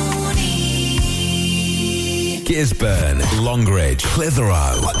Tony. Gisburn, Longridge,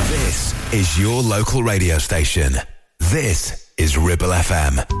 Clitheroe. This is your local radio station. This is Ribble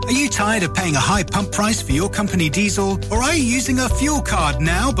FM. Are you tired of paying a high pump price for your company diesel? Or are you using a fuel card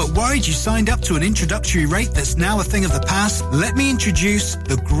now but worried you signed up to an introductory rate that's now a thing of the past? Let me introduce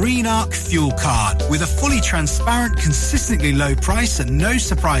the Green Arc Fuel Card. With a fully transparent, consistently low price and no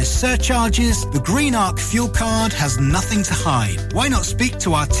surprise surcharges, the Green Arc Fuel Card has nothing to hide. Why not speak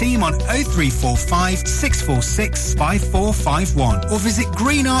to our team on 0345 646 5451 or visit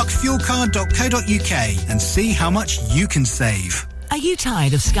greenarcfuelcard.co.uk and see how much you can save. Are you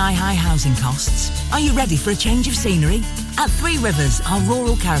tired of sky-high housing costs? Are you ready for a change of scenery? At Three Rivers, our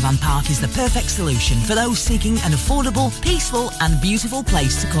rural caravan park is the perfect solution for those seeking an affordable, peaceful and beautiful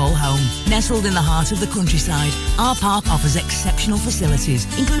place to call home. Nestled in the heart of the countryside, our park offers exceptional facilities,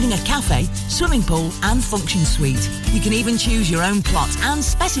 including a cafe, swimming pool and function suite. You can even choose your own plot and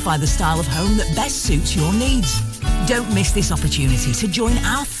specify the style of home that best suits your needs. Don't miss this opportunity to join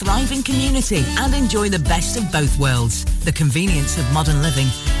our thriving community and enjoy the best of both worlds, the convenience of modern living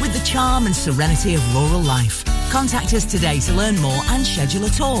with the charm and serenity of rural life. Contact us today to learn more and schedule a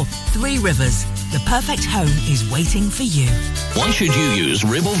tour. Three Rivers, the perfect home is waiting for you. Why should you use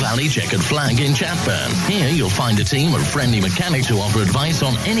Ribble Valley Checkered Flag in Chatburn? Here you'll find a team of friendly mechanics who offer advice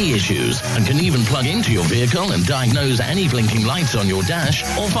on any issues and can even plug into your vehicle and diagnose any blinking lights on your dash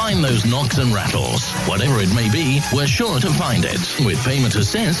or find those knocks and rattles. Whatever it may be, we're sure to find it. With Payment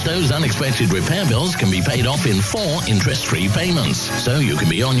Assist, those unexpected repair bills can be paid off in 4 interest-free payments, so you can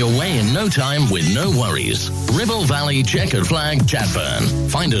be on your way in no time with no worries. Ribble Valley Checkered Flag, Chatburn.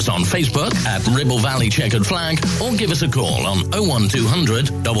 Find us on Facebook at Ribble Valley Checkered Flag or give us a call on 01200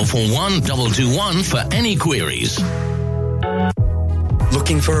 441 221 for any queries.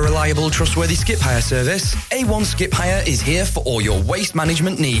 Looking for a reliable, trustworthy skip hire service? A1 Skip Hire is here for all your waste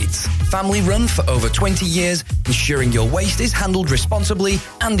management needs. Family run for over 20 years, ensuring your waste is handled responsibly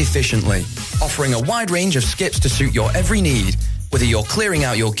and efficiently. Offering a wide range of skips to suit your every need, whether you're clearing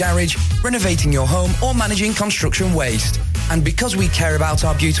out your garage, renovating your home, or managing construction waste. And because we care about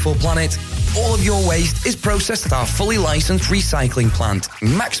our beautiful planet, all of your waste is processed at our fully licensed recycling plant,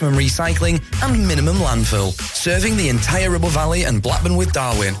 maximum recycling and minimum landfill, serving the entire Ribble Valley and Blackburn with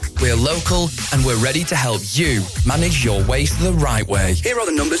Darwin. We're local and we're ready to help you manage your waste the right way. Here are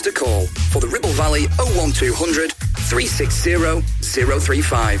the numbers to call. For the Ribble Valley, 01200 360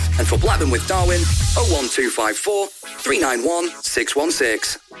 035. And for Blackburn with Darwin, 01254 391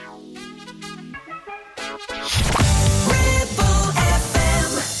 616.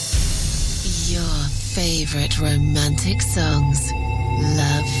 Favorite romantic songs.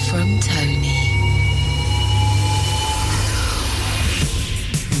 Love from Tony.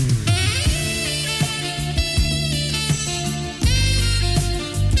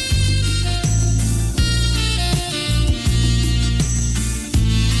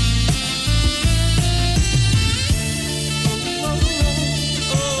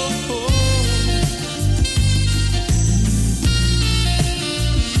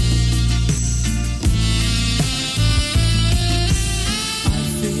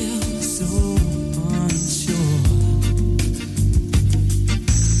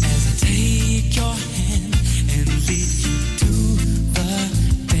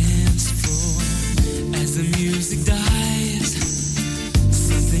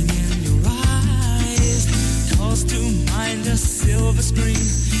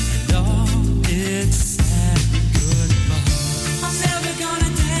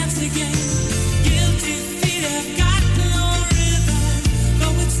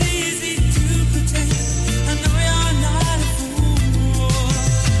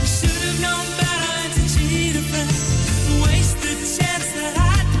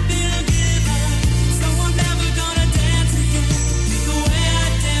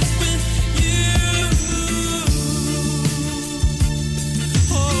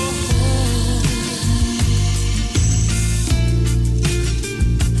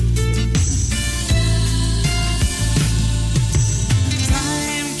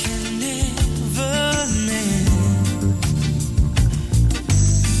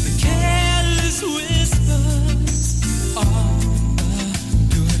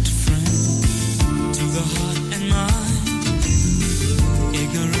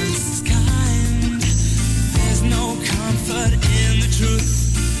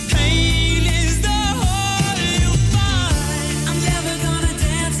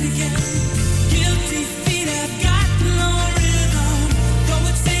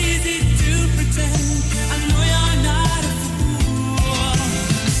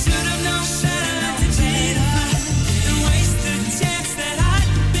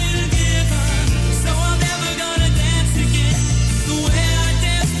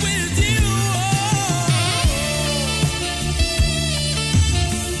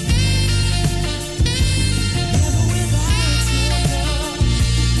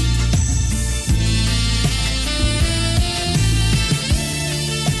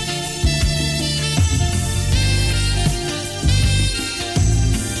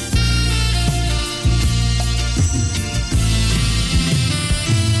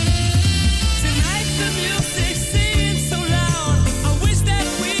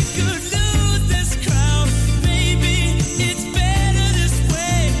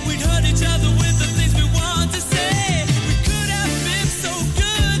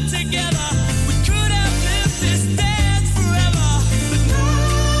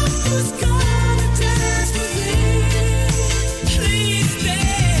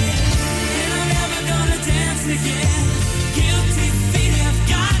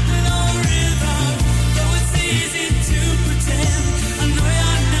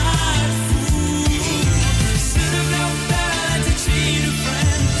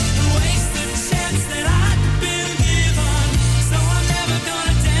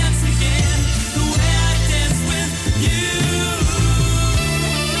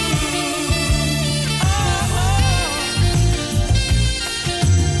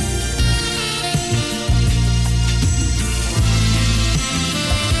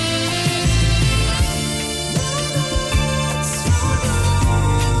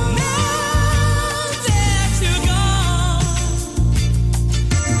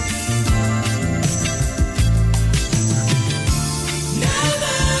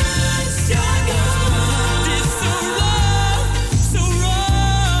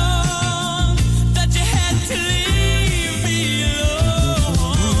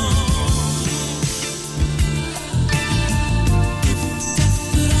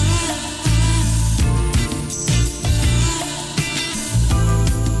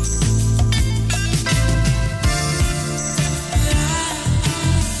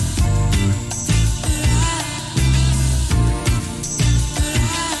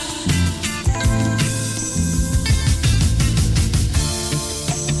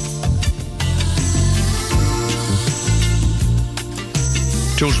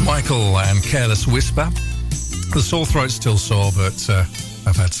 George Michael and Careless Whisper. The sore throat's still sore, but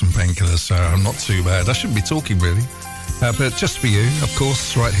I've had some painkillers, so I'm not too bad. I shouldn't be talking, really. But just for you, of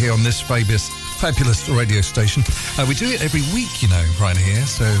course, right here on this fabulous radio station. We do it every week, you know, right here,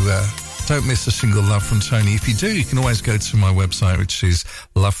 so don't miss a single Love from Tony. If you do, you can always go to my website, which is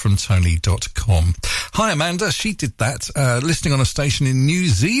lovefromtony.com. Hi, Amanda. She did that, listening on a station in New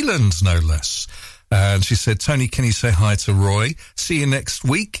Zealand, no less. And she said, Tony, can you say hi to Roy? See you next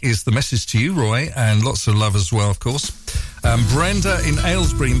week is the message to you, Roy, and lots of love as well, of course. Brenda in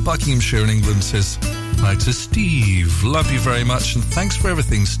Aylesbury in Buckinghamshire in England says, hi to Steve. Love you very much and thanks for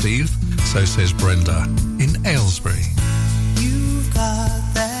everything, Steve. So says Brenda in Aylesbury. You've got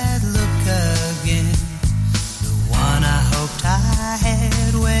that look again, the one I hoped I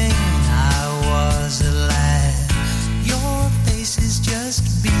had when I was a lad. Your face is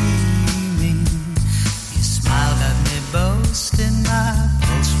just beaming. Your smile got me boasting, my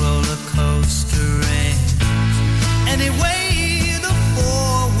pulse roller coastering. Anyway, the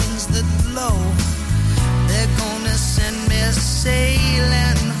four winds that blow, they're gonna send me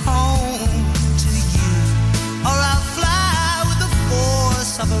sailing home to you, or I'll fly with the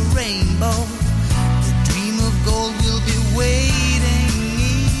force of a rainbow. The dream of gold will be waiting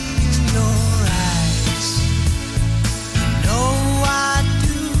in your eyes. You know I'd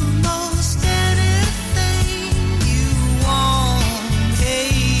do most anything you want.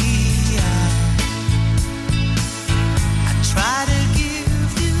 Hey, I try to give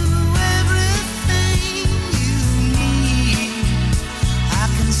you everything you need. I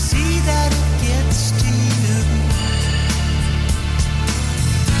can see that it gets to you.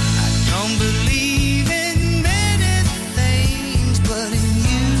 I don't believe in many things, but in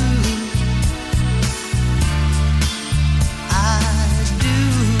you I do.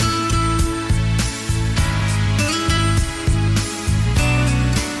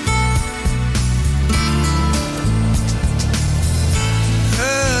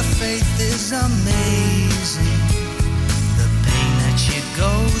 Her faith is amazing. The pain that she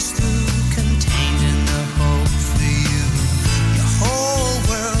goes through, contained in the hope for you. Your whole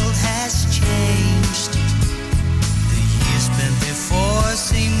world has changed. The years spent before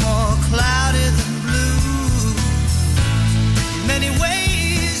seem more cloudy than blue. In many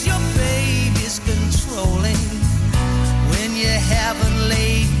ways, your baby's controlling when you haven't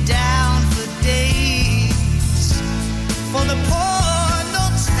laid down for days. For the poor, no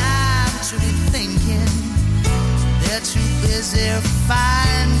time to be thinking. They're too busy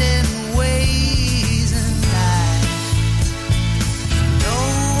finding ways in life. You know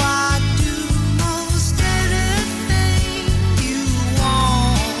I'd do most anything you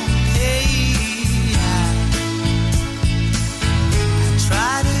want. Hey, I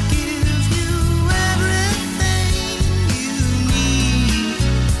try to give you everything you need.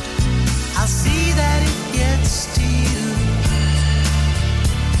 I'll see that it gets to you.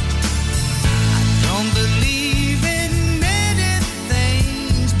 I don't believe in many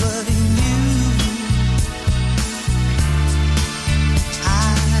things, but in you I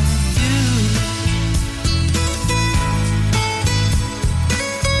do.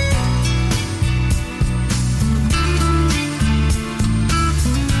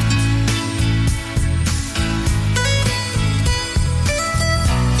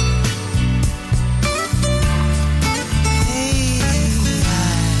 Hey,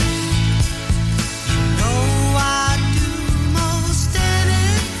 you know I do most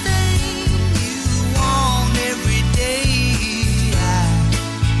anything you want every day.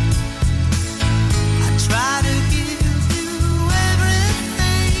 I try to give you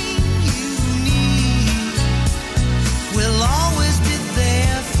everything you need. We'll always be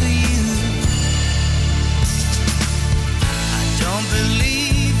there for you. I don't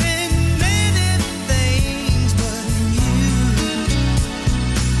believe in many things, but in you.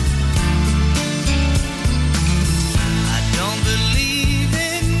 I don't believe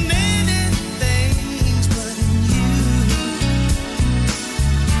in many things, but in you.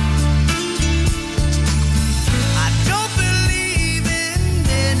 I don't believe in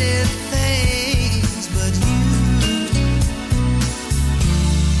many things, but you.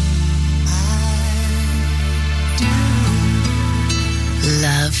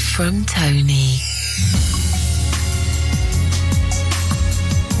 Love from Tony.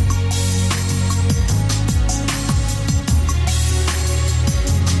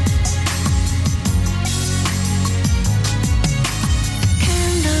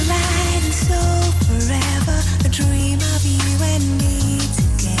 Candlelight and soul forever, a dream of you and me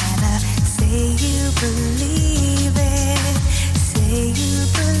together. Say you believe it, say you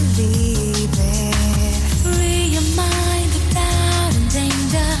believe it. Free your mind of doubt and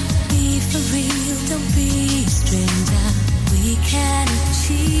danger.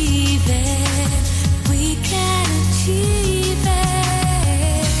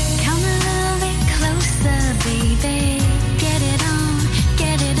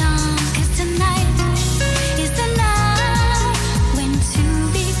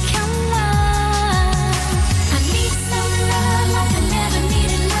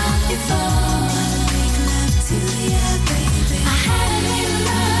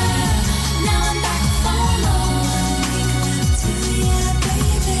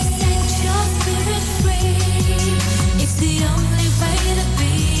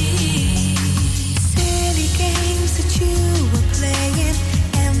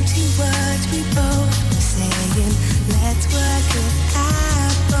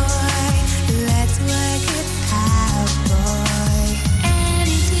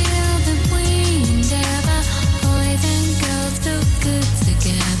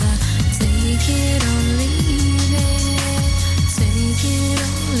 together. Take it or leave it. Take it or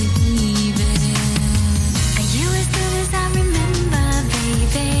leave it. Are you as good as I remember,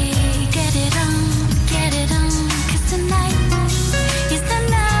 baby? Get it on, 'cause tonight is the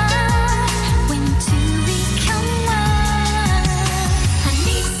night when two become one. I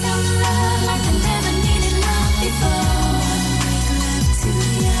need some love like I never needed love before. Make love to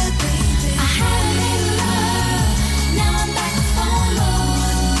you, baby. I had a little love, now I'm back for more.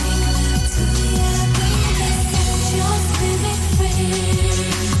 Make love to you, baby. Set your spirit free.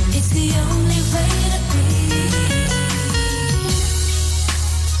 It's the only way to be.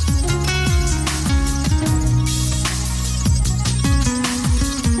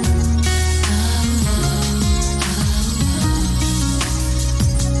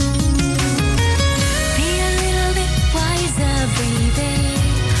 Be a little bit wiser, baby.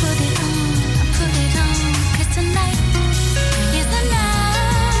 Put it on, 'cause tonight is the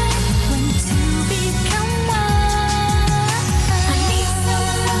night when two become one. I need some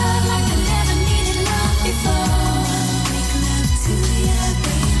love like I never needed love before. Make love to you,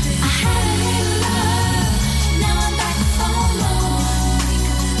 baby. I had a little love, now I'm back for more. Make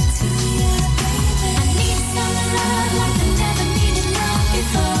love to you, baby. I need some love like I never needed love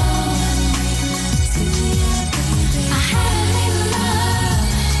before. Make love to you, baby. I had a little love,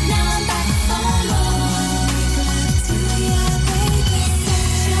 now I'm back for more. Make love to you, baby. Set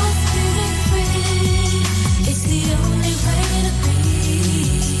your spirit free. It's the only way to be.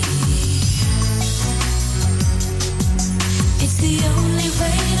 It's the only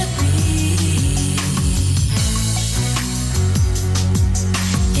way to be.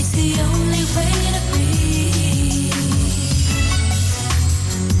 It's the only way to be.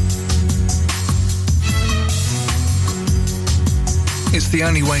 It's the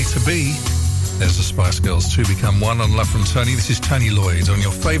only way to be. There's the Spice Girls, Two Become One on Love from Tony. This is Tony Lloyd on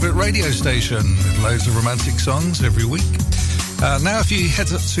your favourite radio station with loads of romantic songs every week. Now, if you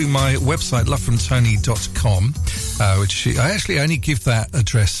head up to my website, lovefromtony.com, which I actually only give that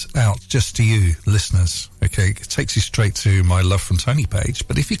address out just to you, listeners. Okay, it takes you straight to my Love from Tony page.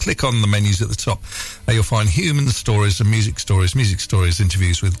 But if you click on the menus at the top, you'll find human stories and music stories,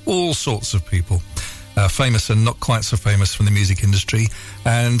 interviews with all sorts of people. Famous and not quite so famous from the music industry.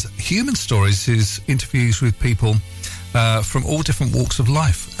 And Human Stories is interviews with people from all different walks of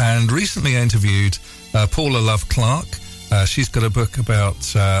life. And recently I interviewed Paula Love Clark. She's got a book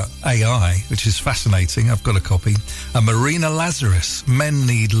about AI, which is fascinating. I've got a copy. And Marina Lazarus, Men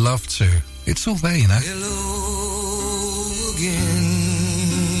Need Love Too. It's all there, you know. Hello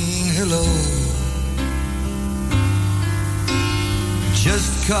again, hello.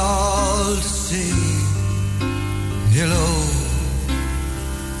 Just called to say hello.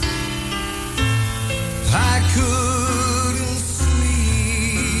 I couldn't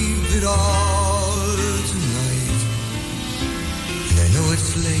sleep at all tonight, and I know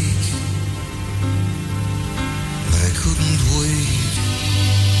it's late, but I couldn't wait.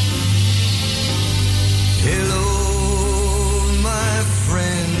 Hello, my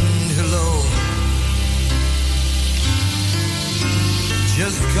friend, hello.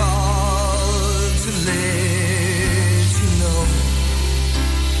 Just called to let you know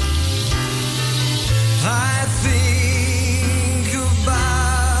I think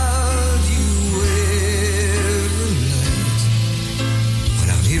about you every night when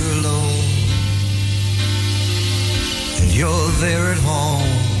I'm here alone and you're there at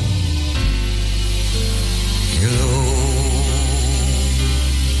home. Hello.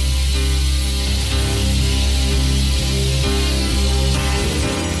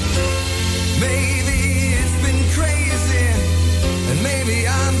 Maybe it's been crazy, and maybe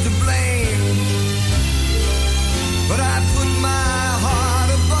I'm to blame, but I put my heart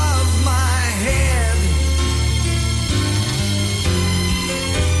above my head.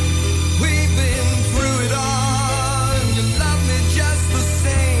 We've been through it all, and you love me just the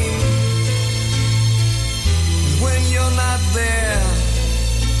same. And when you're not there,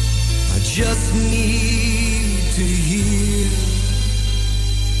 I just need to hear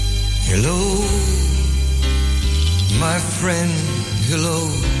hello, my friend, hello.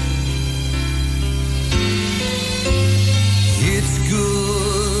 It's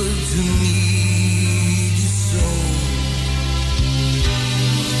good to meet you so.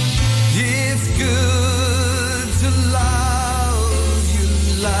 It's good to love you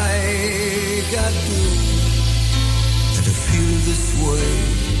like I do, and to feel this way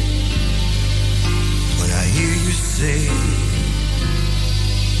when I hear you say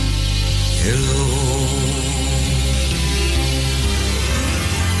hello.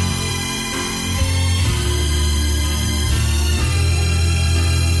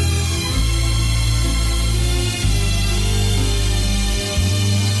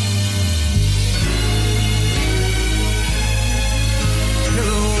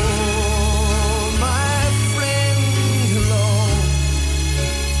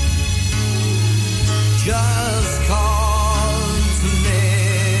 just called to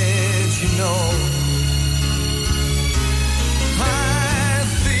let you know I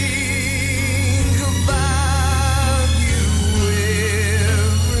think about you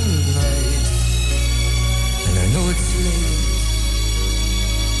every night, and I know it's late,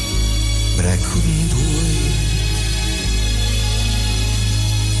 but I couldn't wait.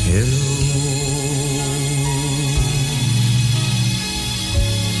 Hello.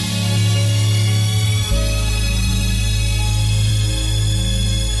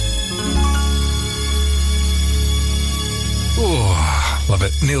 Love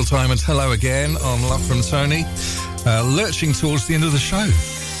it. Neil Diamond, hello again on Love from Tony. Lurching towards the end of the show,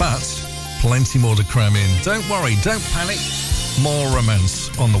 but plenty more to cram in. Don't worry, don't panic. More romance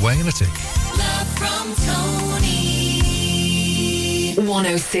on the way in a tick. Love from Tony.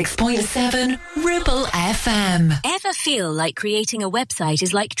 106.7 Ribble FM. Ever feel like creating a website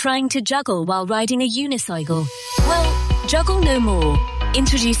is like trying to juggle while riding a unicycle? Well, juggle no more.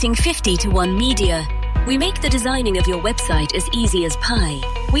 Introducing 50 to 1 Media. We make the designing of your website as easy as pie.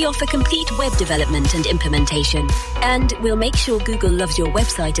 We offer complete web development and implementation. And we'll make sure Google loves your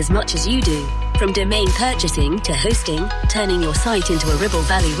website as much as you do. From domain purchasing to hosting, turning your site into a Ribble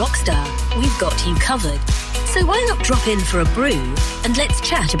Valley rockstar, we've got you covered. So why not drop in for a brew and let's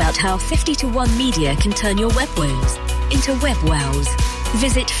chat about how 50 to 1 Media can turn your web woes into web wows.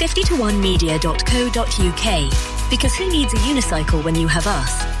 Visit 50to1media.co.uk because who needs a unicycle when you have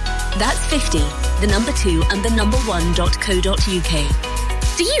us? That's 50, the number 2 and the number 1.co.uk.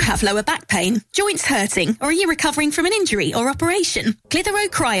 Do you have lower back pain, joints hurting, or are you recovering from an injury or operation? Clitheroe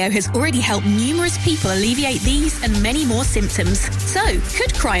Cryo has already helped numerous people alleviate these and many more symptoms. So,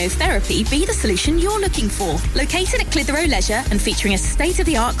 could cryotherapy be the solution you're looking for? Located at Clitheroe Leisure and featuring a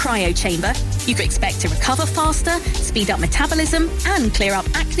state-of-the-art cryo chamber, you could expect to recover faster, speed up metabolism, and clear up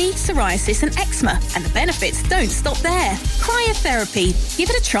acne, psoriasis, and eczema. And the benefits don't stop there. Cryotherapy. Give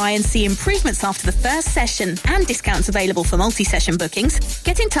it a try and see improvements after the first session, and discounts available for multi-session bookings.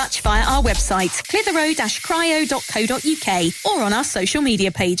 Get in touch via our website, clitheroe-cryo.co.uk, or on our social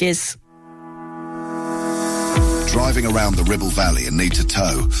media pages. Driving around the Ribble Valley and need to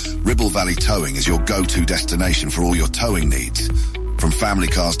tow? Ribble Valley Towing is your go-to destination for all your towing needs. From family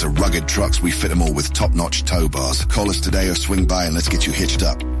cars to rugged trucks, we fit them all with top-notch tow bars. Call us today or swing by and let's get you hitched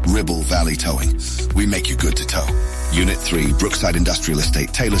up. Ribble Valley Towing. We make you good to tow. Unit 3, Brookside Industrial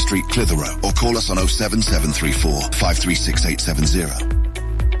Estate, Taylor Street, Clitheroe. Or call us on 07734 536870.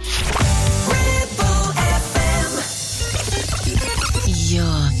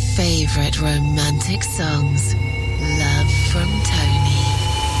 Your favourite romantic songs. Love from Tony.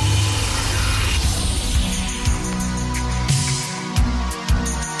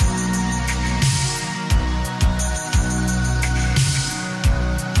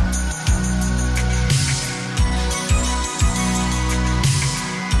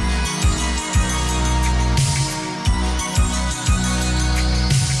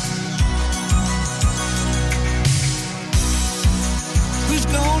 Who's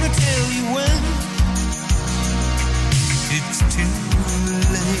gonna tell you when it's too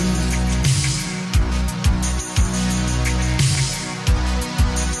late?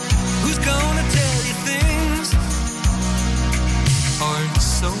 Who's gonna tell you things aren't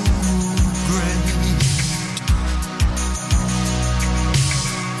so great?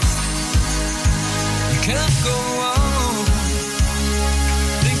 You can't go on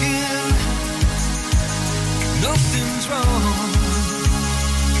thinking nothing's wrong.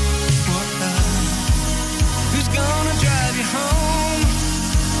 Who's gonna drive you home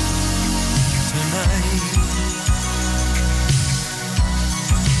tonight?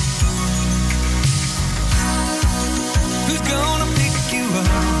 Who's gonna pick you up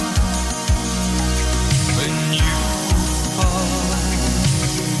when you fall?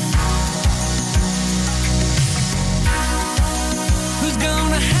 Who's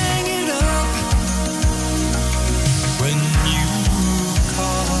gonna hang it up when you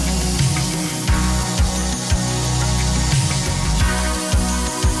call?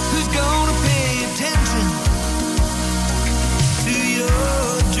 Gonna pay attention to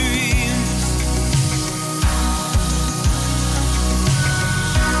your dreams.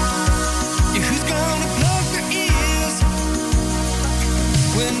 Yeah, who's gonna plug their ears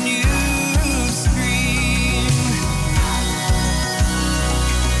when you scream?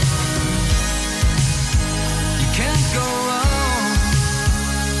 You can't go on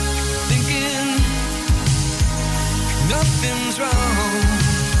thinking nothing's wrong.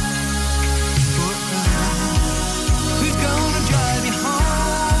 Who's gonna drive you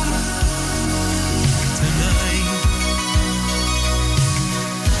home tonight?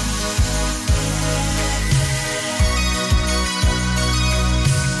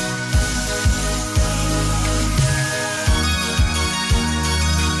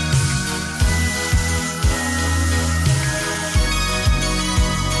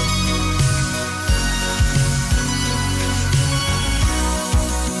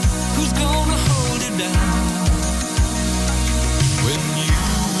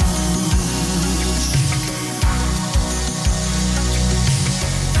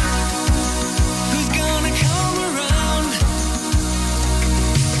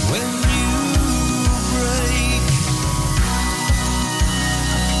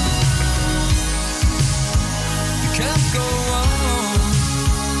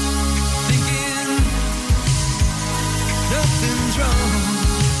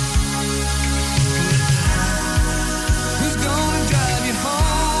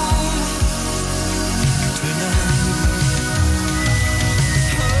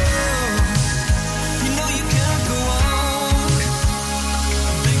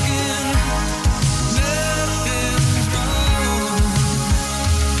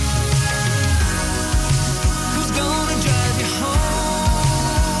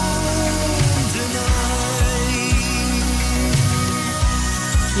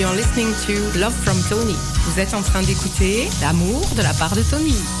 You're listening to Love from Tony. Vous êtes en train d'écouter L'amour de la part de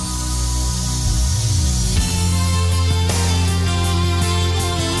Tony.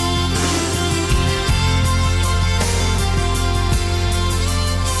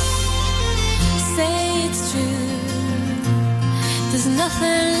 Say it's true. There's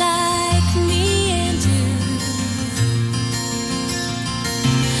nothing like me and you.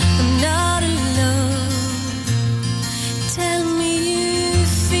 I'm not alone. Tell me you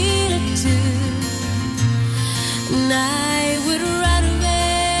feel it too. And I would run away.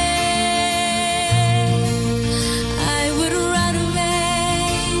 I would run away.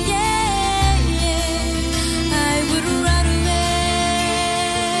 Yeah, yeah. I would run away.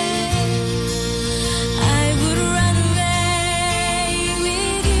 I would run away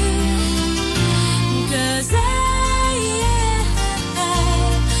with you. 'Cause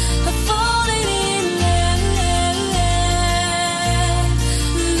I've fallen in love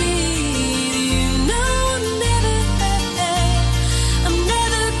with you. No, never. I'm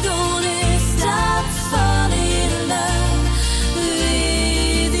never gonna stop falling in love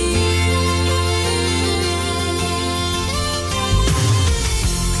with you.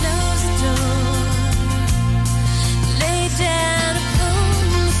 Close the door. Lay down upon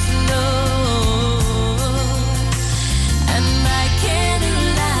the floor, and by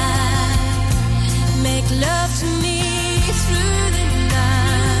candlelight, make love to me through the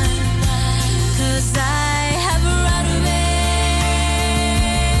night. 'Cause I have run away.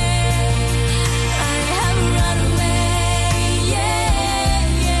 I have run away. Yeah,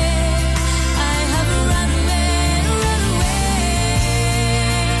 yeah. I have run away, run away.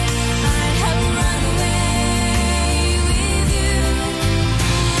 I have run away with you.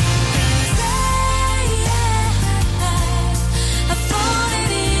 'Cause I've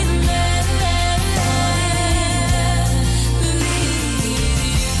fallen in love with you.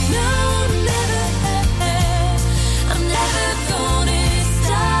 No, never. I'm never gonna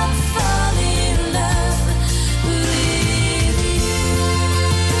stop falling in love with you.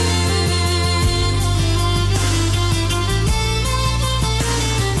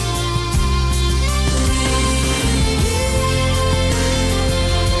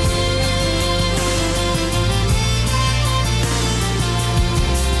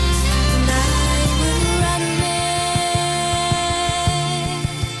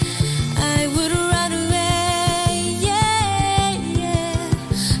 I would run away, yeah, yeah.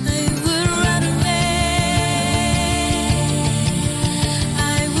 I would run away.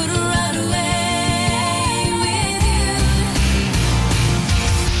 I would run away with you.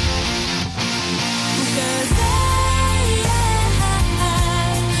 'Cause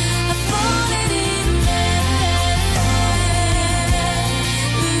I've fallen in love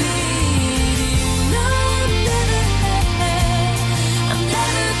with you. No, never. I'm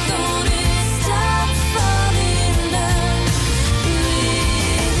never gonna stop falling in love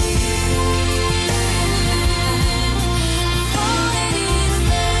with you. Falling in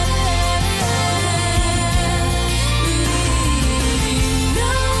love with you.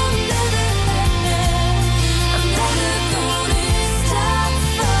 No, never. I'm never gonna stop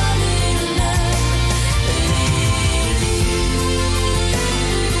falling in love with you.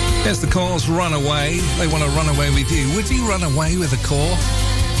 Yes, the Corrs run away. They want to run away with you. Would you run away with a Corr?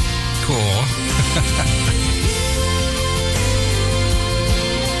 Corr.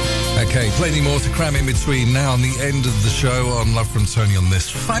 Okay, plenty more to cram in between now and the end of the show on Love from Tony on this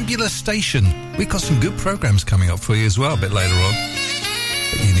fabulous station. We've got some good programmes coming up for you as well a bit later on.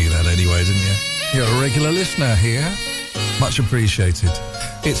 But you knew that anyway, didn't you? You're a regular listener here. Much appreciated.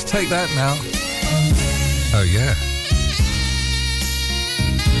 It's Take That now. Oh, yeah.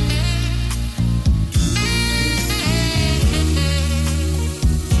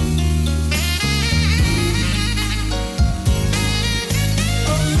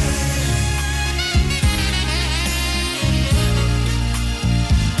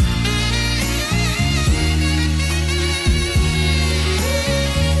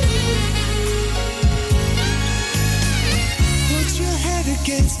 Put your head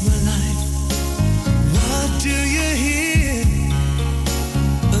against my life. What do you hear?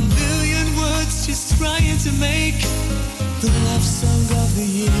 A million words just trying to make the love song of the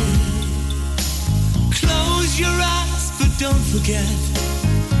year. Close your eyes, but don't forget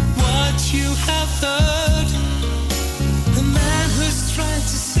what you have heard. A man who's trying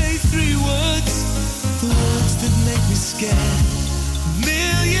to say 3 words, the words that make me scared. A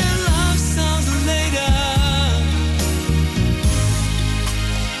million love songs later.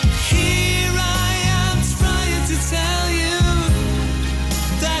 Here I am trying to tell you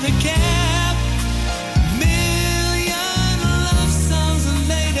that I care. Million love songs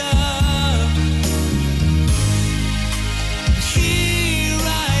later.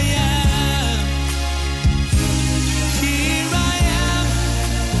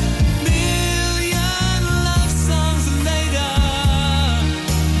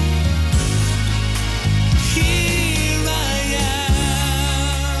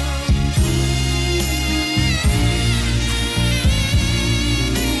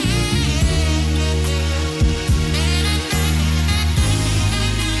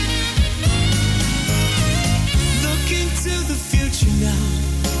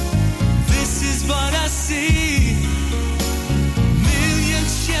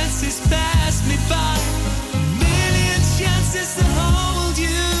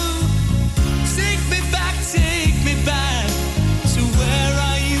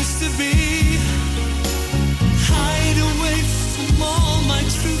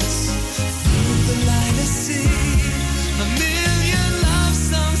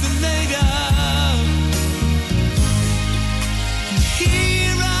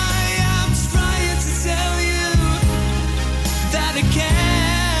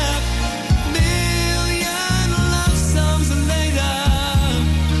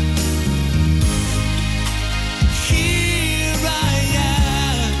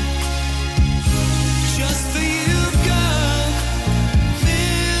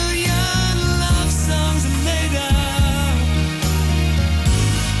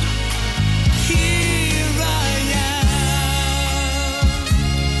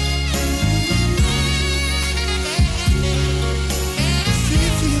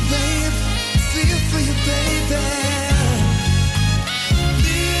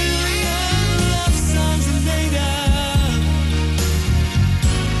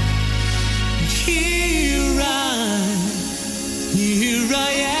 here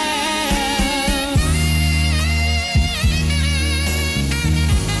I am.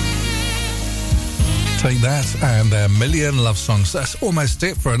 Take that and their million love songs. That's almost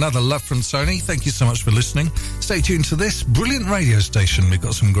it for another Love from Tony. Thank you so much for listening. Stay tuned to this brilliant radio station. We've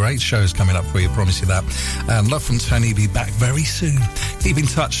got some great shows coming up for you, promise you that. And Love from Tony will be back very soon. Keep in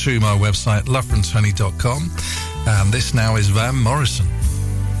touch through my website, lovefromtony.com. And this now is Van Morrison.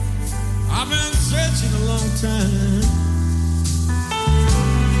 I've been searching a long time.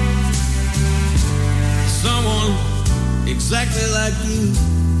 Someone exactly like you.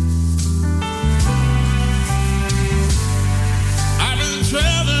 I've been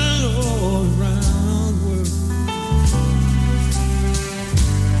traveling all around the world,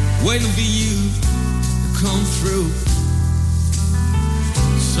 waiting for you to come through.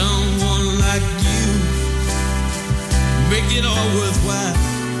 Someone like you, make it all worthwhile.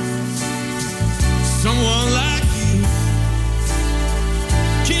 Someone like you,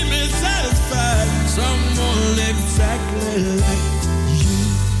 keep me satisfied. Someone exactly like you.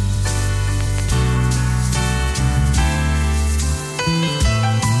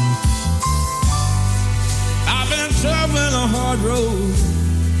 I've been traveling a hard road.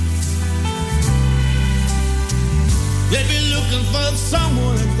 They've been looking for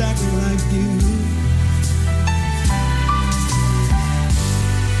someone exactly like you.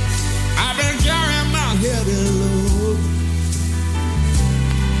 I've been carrying my heavy load,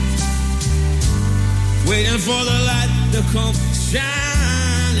 waiting for the light to come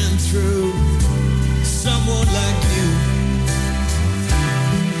shining through. Someone like you,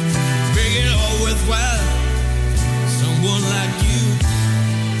 make it all worthwhile. Someone like you,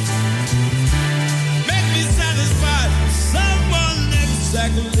 make me satisfied. Someone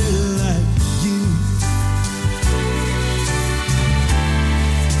exactly like you.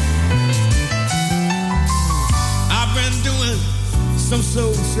 I've been doing some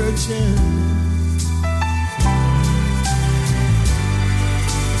soul searching,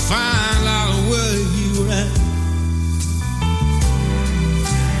 find out where you at.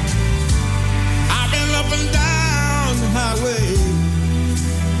 I've been up and down the highway,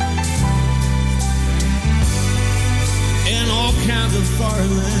 in all kinds of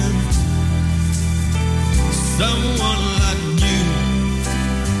foreign lands. Someone like you,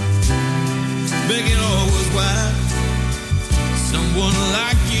 make it all worthwhile. Someone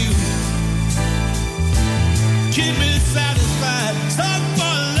like you, keep me satisfied.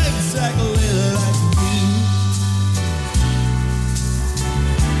 Someone exactly like you.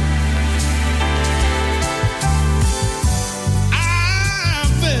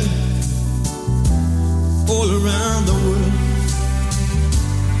 I've been all around the world,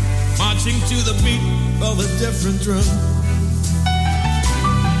 marching to the beat of a different drum.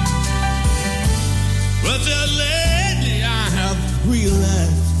 But just lately I have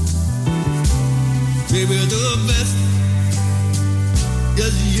realized, maybe the best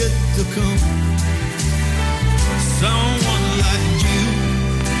is yet to come. Someone like you,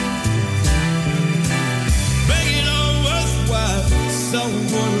 make it all worthwhile.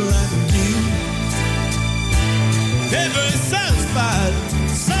 Someone like you, never satisfied.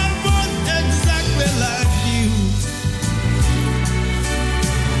 Someone exactly like you.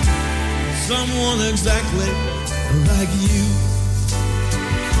 Someone exactly like you.